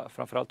skaka.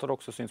 Framförallt har det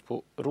också syns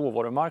på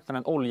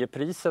råvarumarknaden.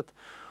 Oljepriset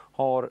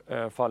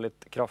har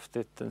fallit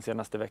kraftigt. Den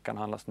senaste veckan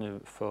handlas nu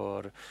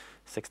för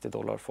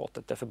 $60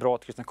 fatet. Därför bra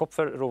att Christian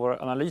Kopfer,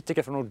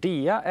 råvaruanalytiker från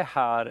Nordea, är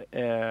här.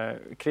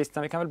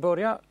 Christian, vi kan väl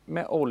börja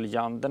med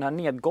oljan. Den här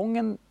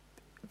nedgången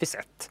vi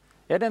sett,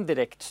 är den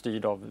direkt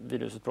styrd av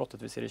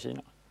virusutbrottet vi ser i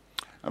Kina?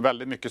 Ja,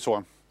 väldigt mycket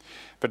så.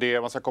 För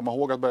det man ska komma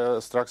ihåg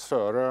att strax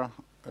före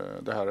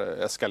det här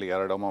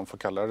eskalerade, om man får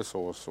kalla det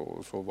så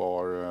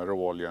var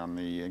råoljan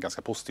i en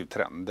ganska positiv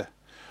trend.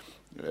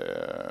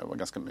 Det var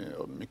ganska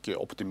mycket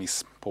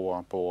optimism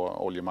på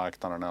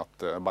oljemarknaden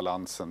att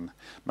balansen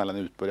mellan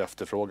utbud och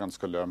efterfrågan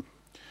skulle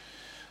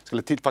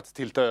faktiskt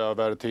tilta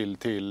över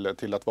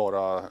till att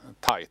vara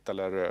tajt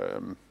eller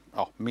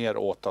mer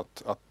åt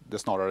att det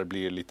snarare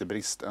blir lite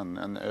brist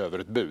än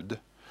överutbud.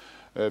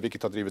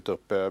 Vilket har drivit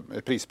upp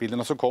prisbilden.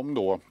 Och så kom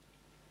då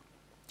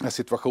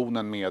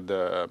situationen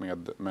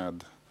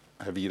med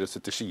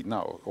viruset i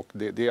Kina och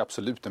det är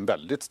absolut en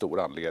väldigt stor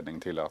anledning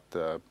till att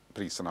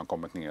priserna har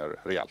kommit ner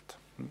rejält.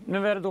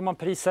 Nu är det då man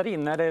prisar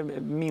in, är det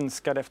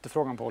minskad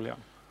efterfrågan på olja?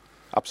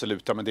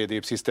 Absolut, ja, men det är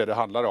precis det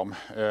handlar om.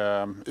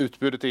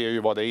 Utbudet är ju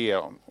vad det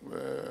är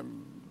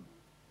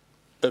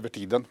över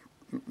tiden,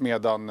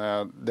 medan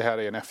det här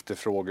är en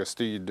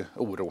efterfrågestyrd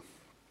oro.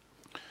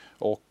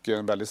 Och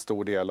en väldigt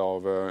stor del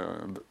av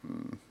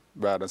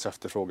världens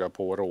efterfrågan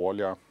på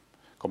råolja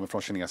kommer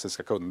från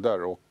kinesiska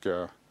kunder och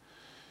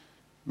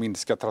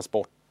minska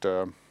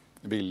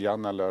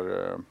transportviljan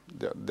eller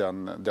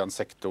den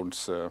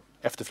sektorns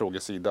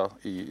efterfrågesida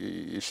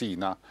i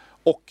Kina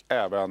och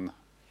även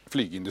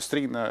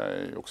flygindustrin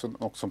är också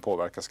något som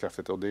påverkas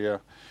kraftigt och det är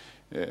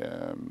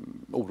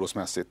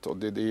orosmässigt och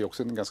det är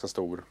också en ganska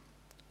stor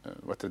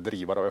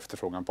drivare av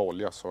efterfrågan på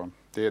olja så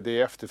det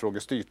är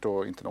efterfrågestyrt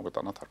och inte något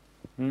annat här.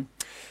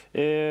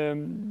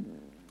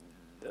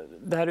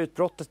 Det här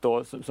utbrottet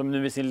då, som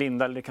nu i sin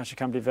linda, eller det kanske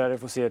kan bli värre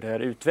för att se det här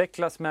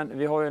utvecklas, men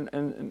vi har ju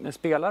en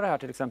spelare här,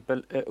 till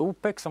exempel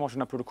OPEC, som har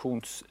sina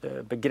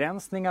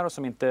produktionsbegränsningar och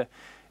som inte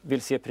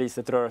vill se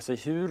priset röra sig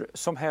hur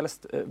som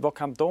helst. Vad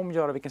kan de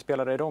göra? Vilken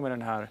spelare är de i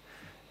den här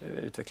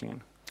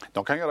utvecklingen?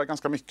 De kan göra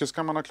ganska mycket,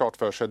 ska man ha klart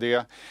för sig.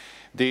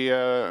 Det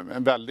är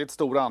en väldigt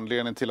stor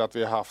anledning till att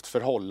vi har haft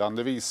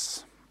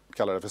förhållandevis,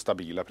 kallar det för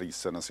stabila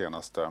priser den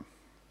senaste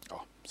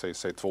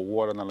säg 2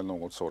 åren eller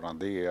något sådant.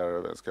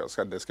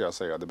 Det ska jag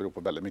säga, det beror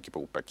på väldigt mycket på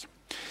OPEC.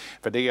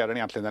 För det är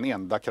egentligen den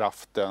enda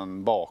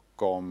kraften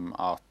bakom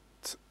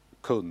att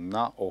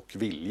kunna och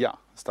vilja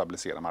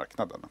stabilisera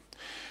marknaden.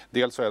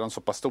 Dels så är de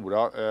så pass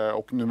stora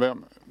och nu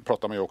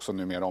pratar man ju också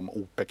numera om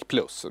OPEC+,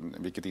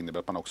 vilket innebär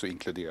att man också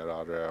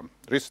inkluderar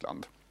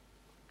Ryssland.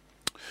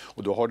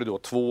 Och då har du då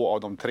 2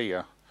 av de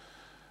 3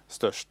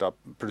 största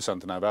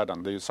producenterna i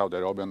världen, det är ju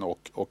Saudiarabien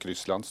och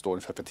Ryssland, står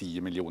ungefär för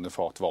 10 miljoner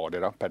fat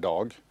vardera per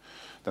dag.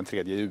 Den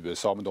tredje är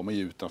USA, men de är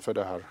ju utanför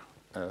det här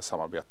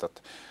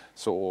samarbetet.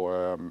 Så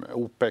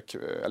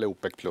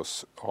OPEC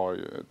Plus har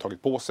ju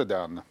tagit på sig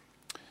den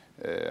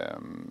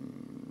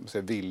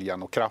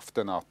viljan och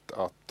kraften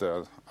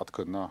att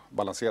kunna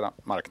balansera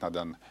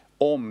marknaden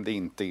om det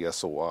inte är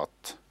så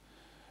att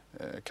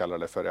kallar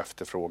det för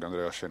efterfrågan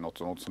rör sig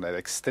något som är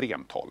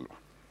extremt håll.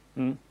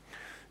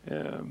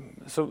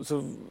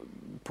 Så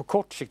på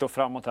kort sikt och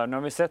framåt här, nu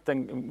har vi sett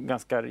en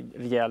ganska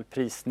rejäl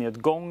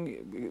prisnedgång.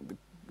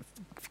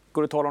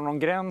 Går det att tala om någon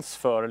gräns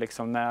för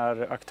liksom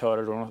när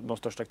aktörer, de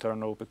största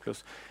aktörerna OPEC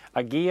Plus,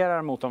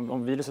 agerar mot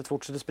om viruset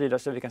fortsätter sprida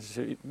sig, vi kanske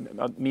ser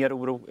mer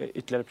oro,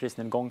 ytterligare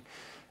prisnedgång,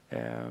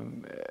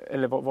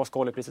 eller vad ska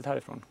oljepriset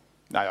härifrån?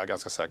 Nej, jag är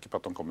ganska säker på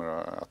att de kommer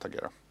att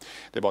agera.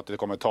 Det är bara att det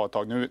kommer att ta ett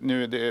tag.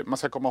 Man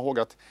ska komma ihåg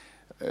att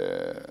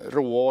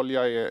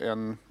råolja är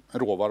en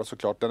råvara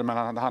såklart,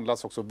 men det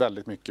handlas också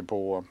väldigt mycket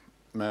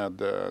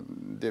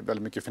det är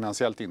väldigt mycket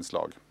finansiellt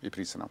inslag i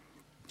priserna.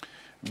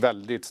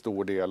 Väldigt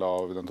stor del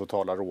av den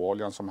totala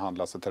råoljan som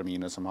handlas,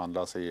 terminer som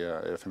handlas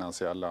är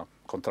finansiella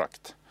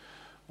kontrakt.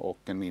 Och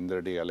en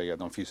mindre del är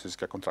de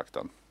fysiska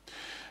kontrakten.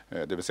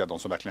 Det vill säga de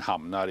som verkligen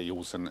hamnar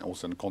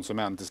hos en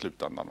konsument i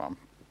slutändan. Va?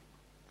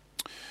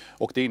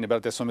 Och det innebär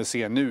att det som vi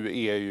ser nu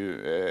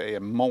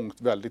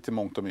är väldigt i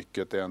mångt och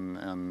mycket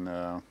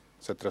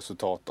ett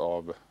resultat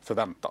av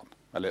förväntan.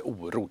 Eller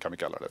oro kan vi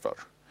kalla det för.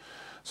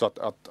 Så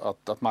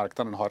att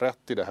marknaden har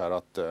rätt i det här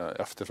att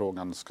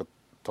efterfrågan ska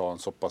ta en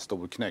så pass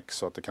stor knäck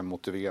så att det kan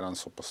motivera en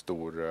så pass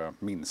stor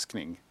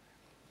minskning.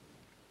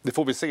 Det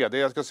får vi se. Det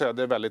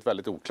är väldigt,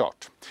 väldigt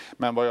oklart.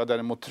 Men vad jag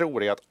däremot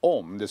tror är att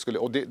om det skulle,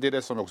 och det är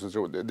det som jag också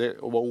tror,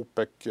 och vad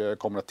OPEC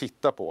kommer att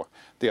titta på,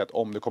 det är att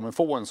om det kommer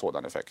få en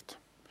sådan effekt.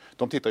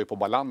 De tittar ju på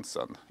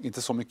balansen,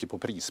 inte så mycket på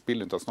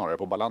prisbilden utan snarare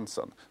på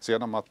balansen. Ser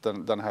de att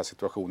den här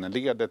situationen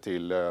leder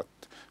till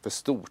ett för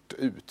stort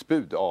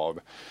utbud av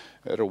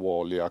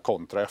råolja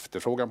kontra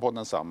efterfrågan på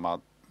densamma,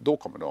 då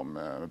kommer de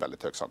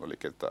väldigt hög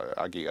sannolikhet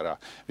agera.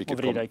 Och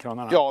vrida i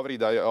kranarna? Ja,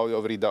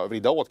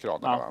 vrida åt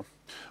kranarna. Ja.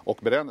 Och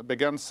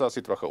begränsa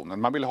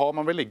situationen.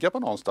 Man vill ligga på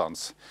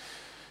någonstans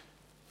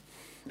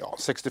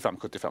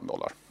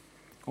 $65-75.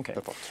 Okej.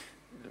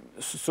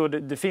 Så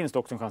det finns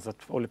också en chans att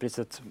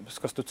oljepriset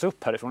ska studsa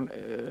upp härifrån,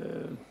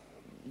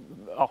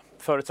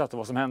 förutsatt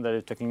vad som händer i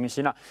utvecklingen i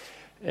Kina.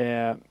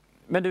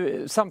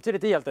 Men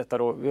samtidigt i allt detta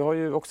då, vi har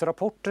ju också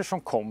rapporter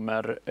som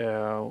kommer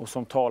och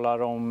som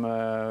talar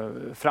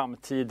om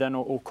framtiden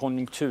och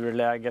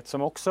konjunkturläget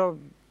som också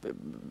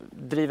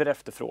driver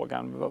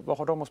efterfrågan. Vad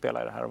har de att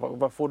spela i det här?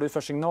 Vad får du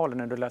för signaler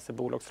när du läser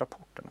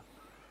bolagsrapporterna?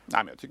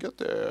 Nej, men jag tycker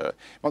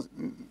att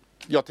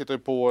jag tittar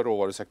på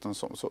råvarusektorn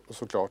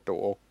såklart då,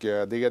 och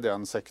det är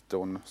den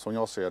sektorn, som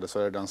jag ser det, så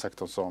är det den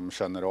sektorn som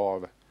känner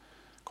av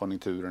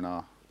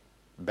konjunkturerna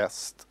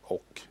bäst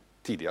och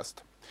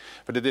tidigast.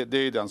 För det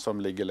är den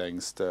som ligger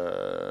längst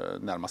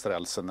närmast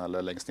rälsen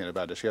eller längst ner i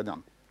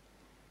värdekedjan.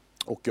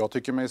 Och jag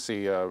tycker mig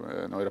se,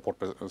 nu har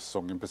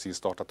rapportsäsongen precis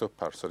startat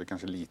upp här så det är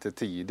kanske lite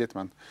tidigt,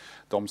 men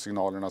de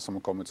signalerna som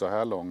har kommit så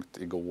här långt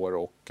igår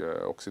och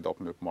också idag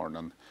på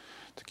morgonen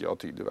tycker jag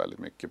tyder väldigt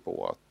mycket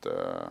på att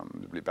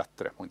det blir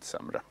bättre och inte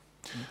sämre.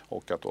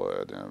 Och att då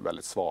den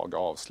väldigt svaga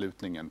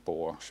avslutningen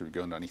på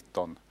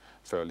 2019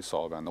 följs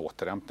av en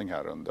återhämtning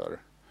här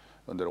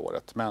under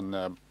året. Men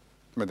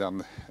med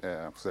den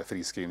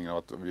friskrivningen av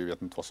att vi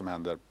vet inte vad som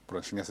händer på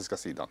den kinesiska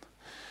sidan.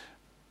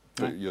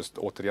 Just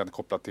återigen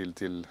kopplat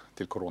till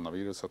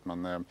coronaviruset.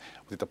 Men om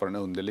vi tittar på den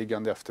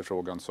underliggande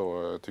efterfrågan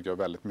så tycker jag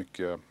väldigt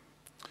mycket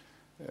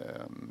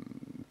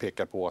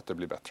pekar på att det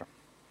blir bättre.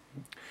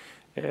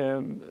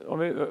 Om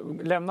vi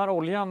lämnar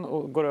oljan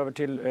och går över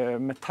till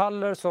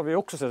metaller så har vi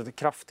också sett ett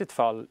kraftigt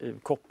fall i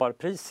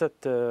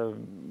kopparpriset.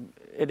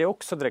 Är det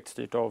också direkt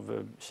styrt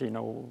av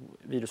Kina och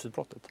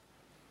virusutbrottet?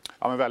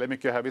 Ja, men väldigt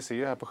mycket här vi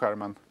ser här på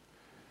skärmen.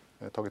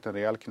 Tagit en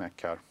rejäl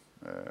knäck här.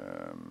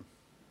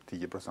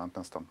 10%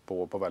 nästan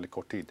på väldigt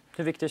kort tid.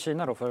 Hur viktig är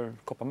Kina då för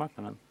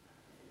kopparmarknaden?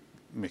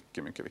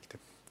 Mycket, mycket viktig.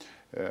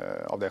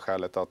 Av det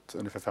skälet att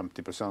ungefär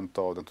 50%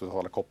 av den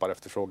totala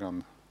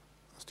kopparefterfrågan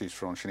styrs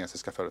från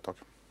kinesiska företag.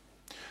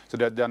 Så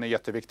den är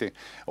jätteviktig.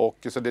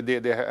 Och så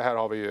det här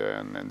har vi ju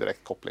en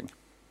direkt koppling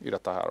i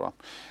detta här. Va?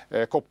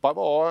 Koppar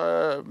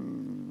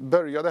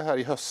började här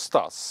i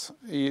höstas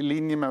i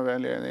linje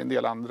med en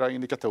del andra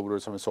indikatorer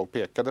som vi såg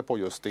pekade på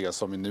just det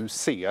som vi nu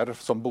ser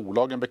som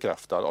bolagen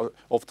bekräftar.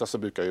 Ofta så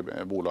brukar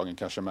ju bolagen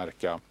kanske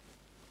märka,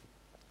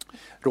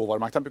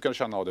 råvarumarknaden brukar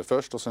känna av det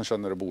först och sen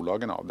känner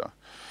bolagen av det.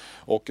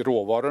 Och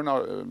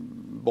råvarorna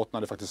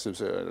bottnade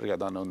faktiskt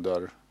redan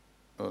under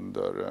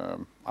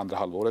andra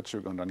halvåret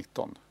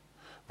 2019.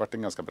 Det har varit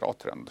en ganska bra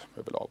trend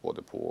överlag,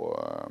 både på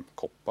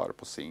koppar,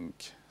 på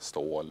zink,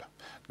 stål,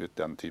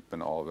 den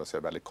typen av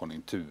väldigt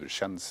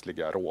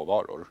konjunkturkänsliga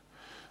råvaror.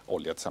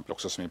 Olja till exempel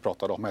också som vi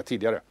pratade om här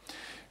tidigare.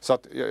 Så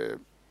att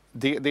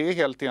det är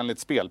helt enligt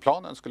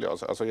spelplanen skulle jag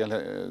säga,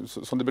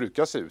 alltså, som det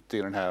brukar se ut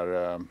i den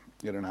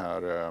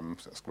här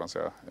ska man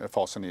säga,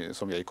 fasen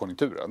som vi är i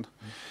konjunkturen.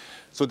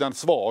 Så den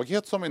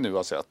svaghet som vi nu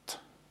har sett,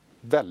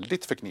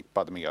 väldigt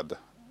förknippad med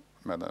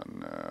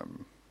den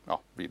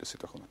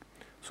virussituationen.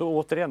 Så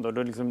återigen då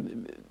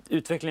liksom,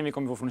 utvecklingen vi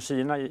kommer få från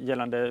Kina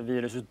gällande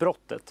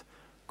virusutbrottet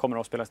kommer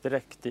att spelas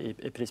direkt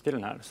i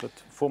prisbilden här. Så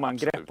att får man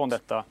grepp om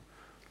detta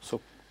så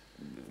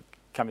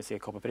kan vi se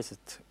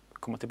kopparpriset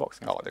komma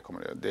tillbaka. Ja,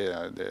 det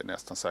är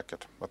nästan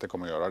säkert att det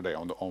kommer att göra det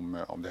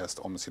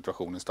om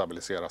situationen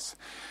stabiliseras.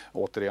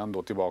 Återigen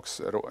då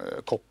tillbaks,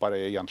 koppar är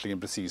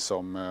egentligen precis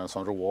som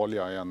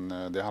råolja.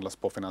 Det handlas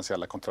på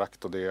finansiella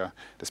kontrakt och det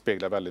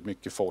speglar väldigt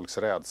mycket folks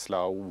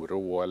rädsla,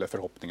 oro eller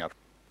förhoppningar.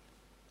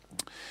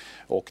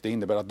 Och det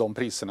innebär att de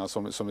priserna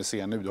som vi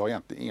ser nu, det har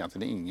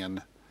egentligen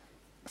ingen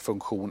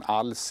funktion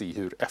alls i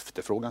hur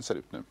efterfrågan ser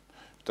ut nu.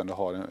 Utan det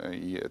har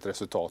ett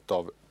resultat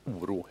av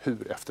oro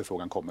hur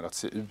efterfrågan kommer att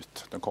se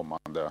ut den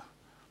kommande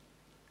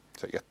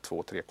 1,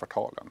 2, 3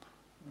 kvartalen.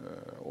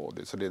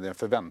 Så det är en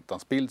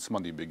förväntansbild som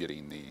man nu bygger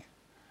in i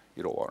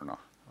råvarorna.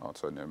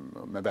 Alltså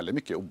med väldigt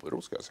mycket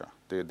oro ska jag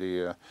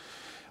säga.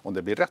 Om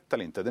det blir rätt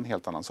eller inte, det är en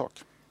helt annan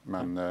sak.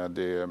 Men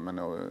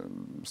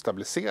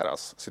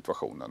stabiliseras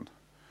situationen,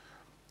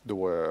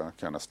 då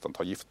kan jag nästan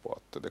ta gift på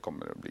att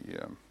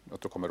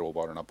då kommer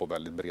råvarorna på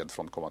väldigt bred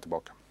front komma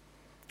tillbaka.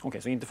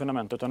 Okej, så inte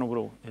fundament utan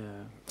oro?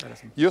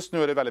 Just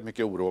nu är det väldigt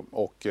mycket oro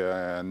och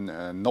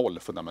noll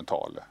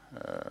fundamental.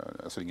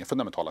 Alltså inga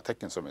fundamentala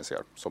tecken som vi ser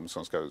som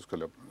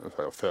skulle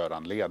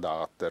föranleda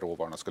att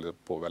råvarorna skulle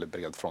på väldigt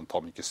bred front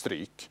ta mycket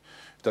stryk.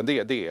 Utan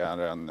det är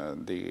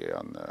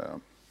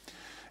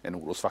en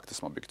orosfaktor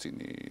som har byggts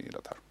in i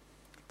det här.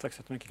 Tack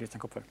så mycket Christian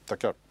Kopfer.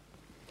 Tackar.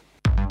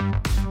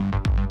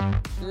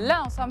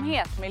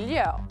 Lönsamhet,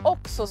 miljö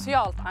och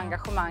socialt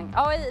engagemang.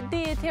 Ja, i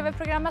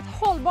DI-TV-programmet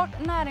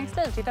Hållbart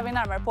näringsliv tittar vi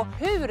närmare på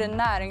hur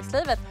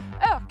näringslivet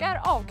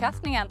ökar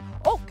avkastningen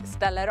och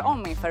ställer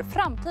om inför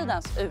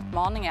framtidens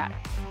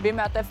utmaningar. Vi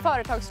möter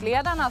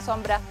företagsledarna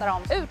som berättar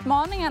om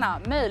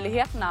utmaningarna,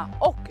 möjligheterna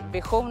och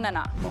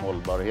visionerna.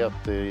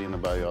 Hållbarhet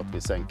innebär ju att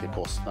vi sänker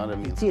kostnader.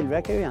 Vi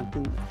tillverkar ju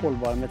egentligen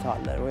hållbara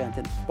metaller och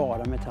egentligen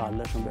bara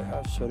metaller som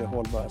behövs för det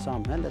hållbara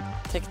samhället.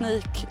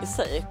 Teknik i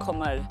sig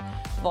kommer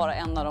vara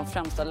en av de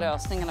främsta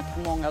lösningarna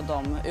på många av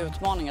de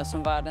utmaningar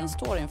som världen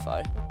står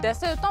inför.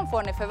 Dessutom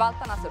får ni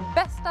förvaltarnas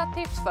bästa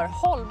tips för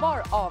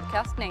hållbar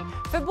avkastning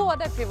för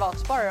både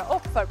privatsparare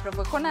och för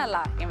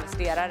professionella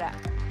investerare.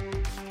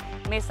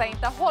 Missa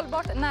inte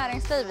Hållbart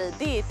näringsliv i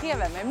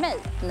DI-TV med mig,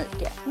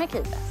 Nike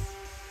Mekides.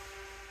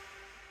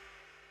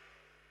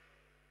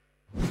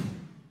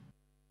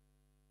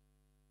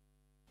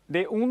 Det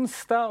är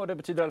onsdag och det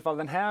betyder i alla fall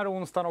den här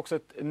onsdagen också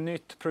ett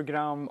nytt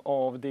program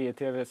av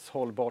DI-TVs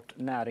Hållbart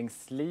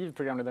näringsliv.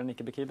 Programledare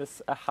Nike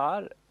Mekides är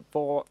här.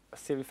 Vad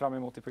ser vi fram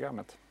emot i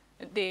programmet?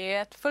 Det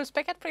är ett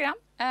fullspäckat program,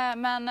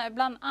 men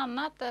bland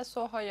annat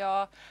så har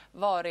jag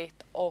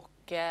varit och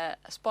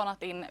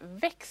spanat in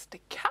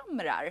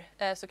växtkamrar,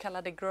 så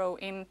kallade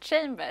grow-in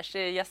chambers.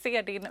 Jag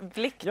ser din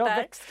blick där. Ja,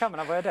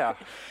 växtkamrar, vad är det?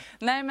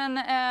 Nej, men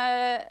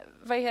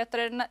vad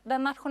heter det?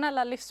 Den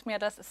nationella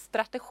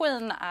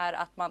livsmedelsstrategin är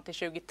att man till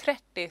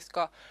 2030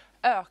 ska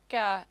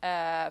öka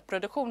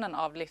produktionen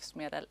av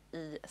livsmedel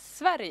i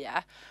Sverige.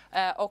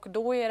 Och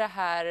då är det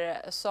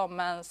här som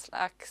en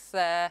slags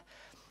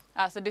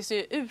Alltså det ser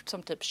ju ut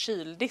som typ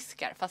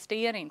kyldiskar, fast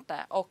det är det inte.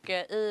 Och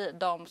i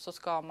dem så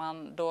ska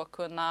man då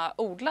kunna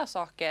odla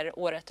saker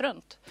året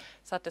runt.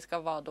 Så att det ska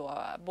vara då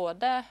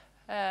både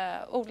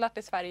odlat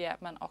i Sverige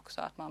men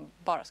också att man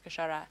bara ska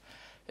köra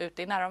ut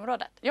i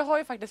närområdet. Jag har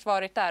ju faktiskt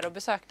varit där och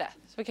besökt det.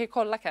 Så vi kan ju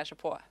kolla kanske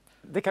på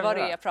vad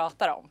det är jag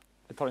pratar om.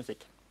 Vi tar en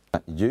sik.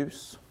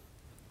 Ljus,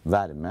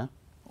 värme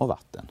och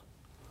vatten.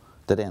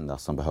 Det är det enda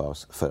som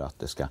behövs för att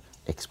det ska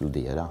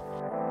explodera.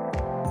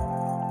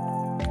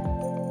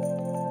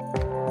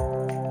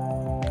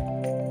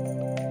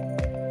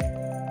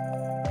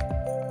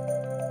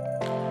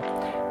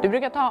 Det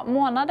brukar ta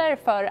månader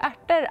för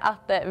ärtor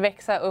att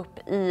växa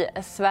upp i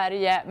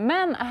Sverige,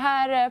 men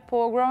här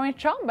på Growing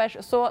Chambers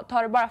så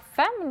tar det bara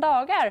 5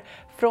 dagar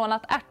från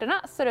att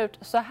ärtorna ser ut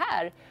så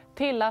här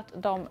till att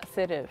de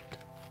ser ut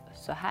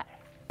så här.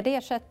 Det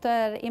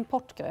ersätter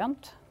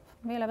importgrönt,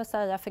 vill jag väl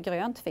säga, för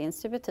grönt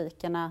finns i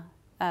butikerna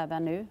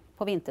även nu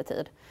på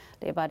vintertid.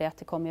 Det är bara det att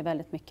det kommer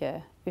väldigt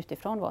mycket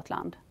utifrån vårt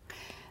land.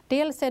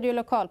 Dels är det ju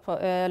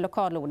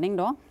lokalodling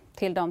då,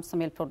 till de som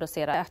vill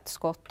producera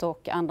ärtskott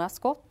och andra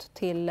skott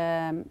till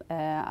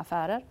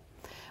affärer.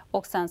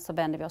 Och sen så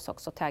vänder vi oss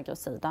också till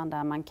agrosidan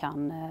där man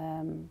kan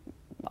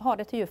ha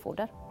det till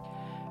djurfoder.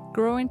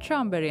 Growing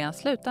Chamber är en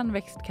sluten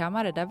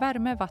växtkammare där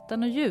värme,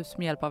 vatten och ljus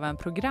med hjälp av en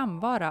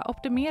programvara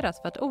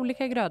optimeras för att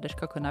olika grödor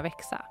ska kunna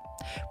växa.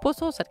 På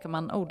så sätt kan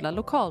man odla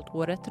lokalt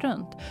året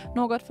runt.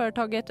 Något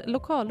företaget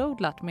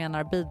Lokalodlat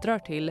menar bidrar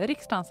till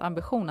riksdagens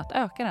ambition att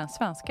öka den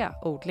svenska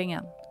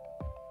odlingen.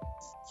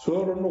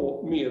 För att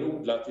nå mer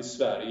odlat i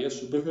Sverige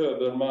så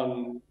behöver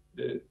man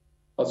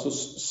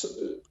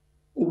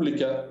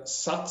olika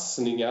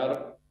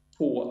satsningar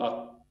på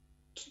att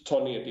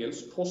ta ner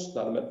dels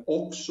kostnader men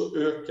också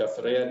öka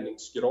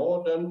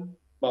förädlingsgraden.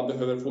 Man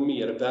behöver få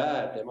mer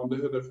värde, man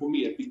behöver få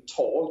mer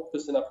betalt för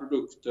sina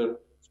produkter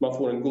så man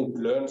får en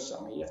god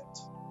lönsamhet.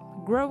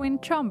 Growing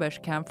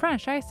Chambers kan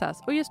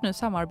franchisas och just nu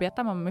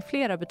samarbetar man med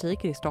flera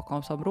butiker i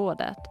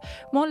Stockholmsområdet.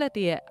 Målet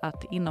är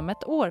att inom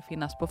ett år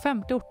finnas på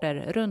 50 orter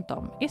runt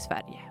om i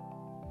Sverige.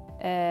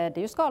 Det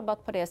är ju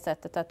skalbart på det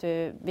sättet att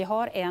vi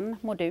har en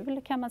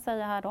modul kan man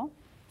säga här då,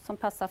 som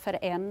passar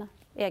för en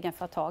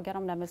egenföretagare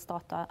om den vill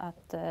starta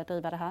att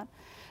driva det här.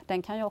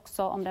 Den kan ju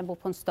också, om den bor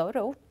på en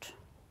större ort,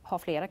 ha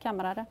flera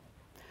kamrar.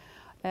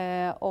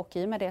 Och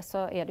i och med det så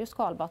är det ju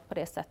skalbart på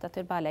det sättet att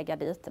det bara lägga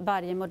dit.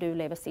 Varje modul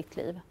lever sitt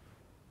liv.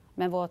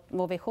 Men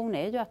vår vision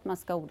är ju att man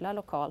ska odla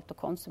lokalt och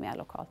konsumera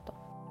lokalt då.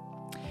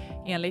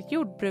 Enligt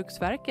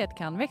Jordbruksverket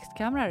kan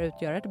växtkamrar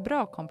utgöra ett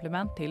bra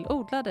komplement till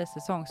odlade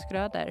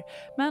säsongsgrödor.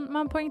 Men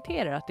man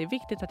poängterar att det är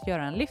viktigt att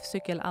göra en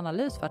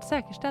livscykelanalys för att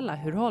säkerställa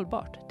hur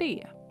hållbart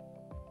det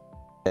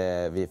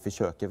är. Vi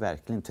försöker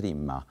verkligen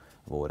trimma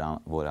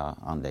våra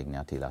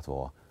anläggningar till att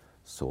vara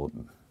så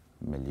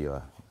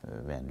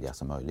miljövänliga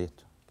som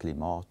möjligt.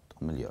 Klimat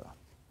och miljö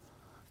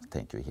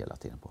tänker vi hela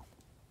tiden på.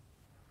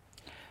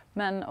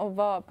 Men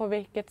på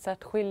vilket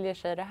sätt skiljer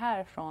sig det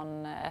här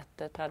från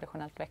ett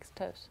traditionellt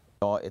växthus?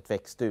 Ja, ett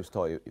växthus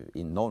tar ju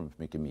enormt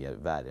mycket mer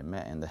värme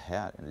än det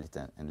här,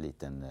 en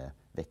liten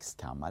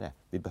växtkammare.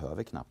 Vi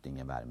behöver knappt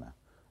ingen värme,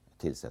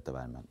 tillsätta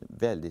värmen.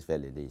 Väldigt,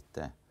 väldigt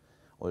lite.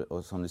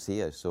 Och som du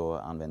ser så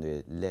använder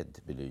vi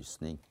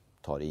LED-belysning,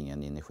 tar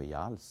ingen energi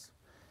alls.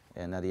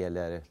 När det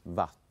gäller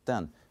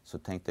vatten så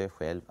tänkte jag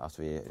själv att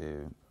vi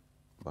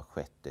var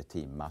 6:e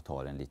timme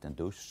tar en liten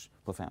dusch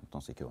på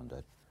 15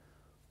 sekunder.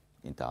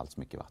 Inte alls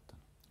mycket vatten.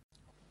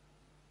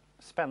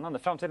 Spännande.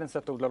 Framtidens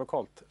sätt att odla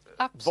lokalt.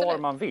 Absolut. Var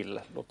man vill,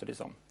 låter det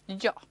som.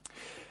 Ja.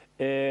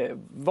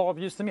 Vad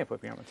bjuds det med på i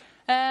programmet?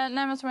 Nej,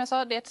 men som jag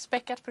sa, det är ett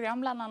späckat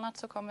program. Bland annat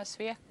så kommer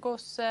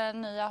Swecos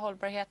nya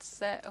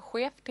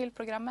hållbarhetschef till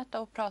programmet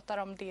och pratar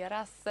om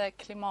deras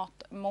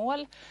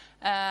klimatmål.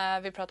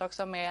 Vi pratar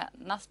också med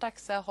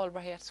Nasdaqs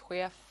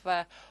hållbarhetschef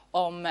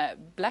om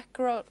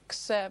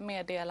BlackRocks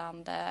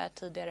meddelande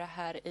tidigare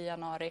här i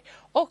januari.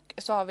 Och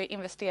så har vi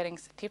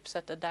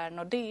investeringstipset där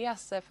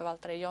Nordeas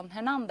förvaltare John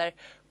Hernander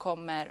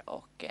kommer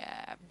och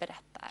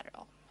berättar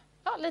om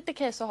lite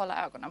case att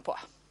hålla ögonen på.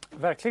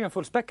 Verkligen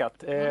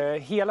fullspäckat.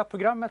 Hela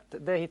programmet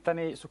det hittar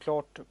ni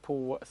såklart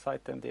på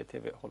sajten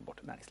DTV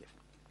Hållbart Näringsliv.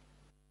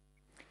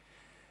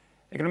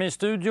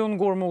 Ekonomistudion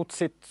går mot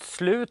sitt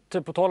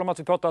slut. På tal om att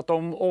vi pratat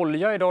om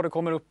olja idag, det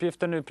kommer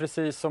uppgifter nu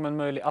precis som en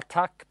möjlig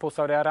attack på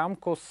Saudi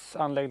Aramcos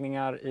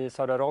anläggningar i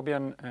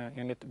Saudiarabien.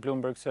 Enligt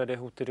Bloomberg så är det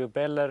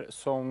Houthi-rebeller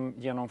som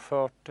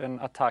genomfört en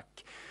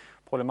attack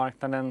på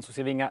oljemarknaden. Så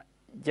ser vi inga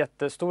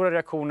jättestora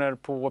reaktioner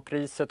på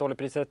priset.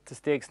 Oljepriset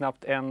steg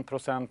snabbt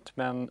 1%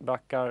 men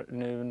backar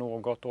nu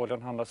något.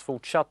 Oljan handlas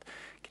fortsatt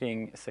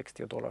kring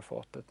 $60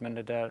 fatet, men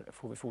det där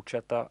får vi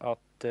fortsätta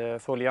att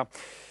följa.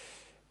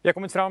 Vi har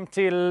kommit fram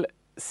till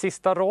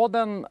sista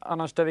raden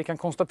annars där vi kan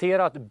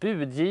konstatera att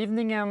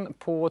budgivningen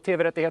på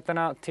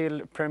tv-rättigheterna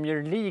till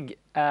Premier League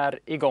är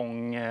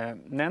igång.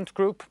 Nent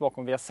Group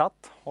bakom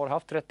Viasat har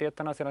haft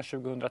rättigheterna sedan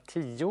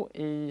 2010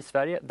 i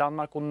Sverige,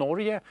 Danmark och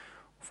Norge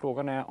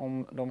Frågan är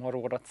om de har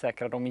råd att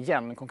säkra dem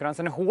igen.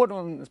 Konkurrensen är hård och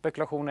en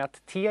spekulation är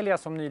att Telia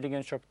som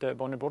nyligen köpte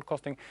Bonnier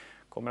Broadcasting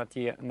kommer att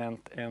ge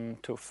Nent en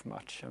tuff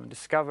match.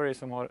 Discovery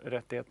som har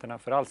rättigheterna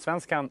för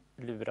Allsvenskan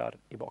lurar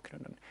i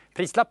bakgrunden.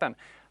 Prislappen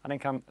den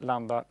kan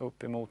landa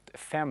uppemot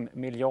 5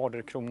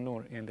 miljarder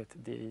kronor enligt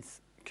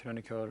DIs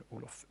krönikör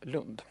Olof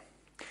Lund.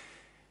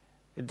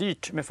 Det är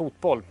dyrt med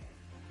fotboll.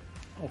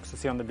 Också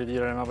se om det blir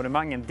dyrare än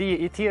abonnemangen.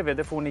 DI-TV,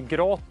 det får ni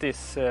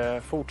gratis.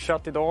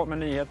 Fortsatt idag med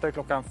nyheter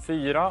klockan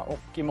 4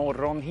 och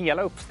imorgon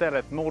hela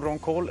uppstället.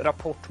 Morgonkoll,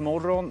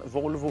 Rapportmorgon,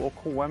 Volvo och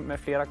H&M med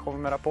flera kommer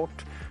med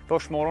rapport.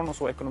 Börsmorgon och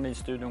så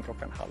Ekonomistudion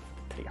klockan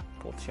 2:30.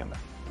 På återseende.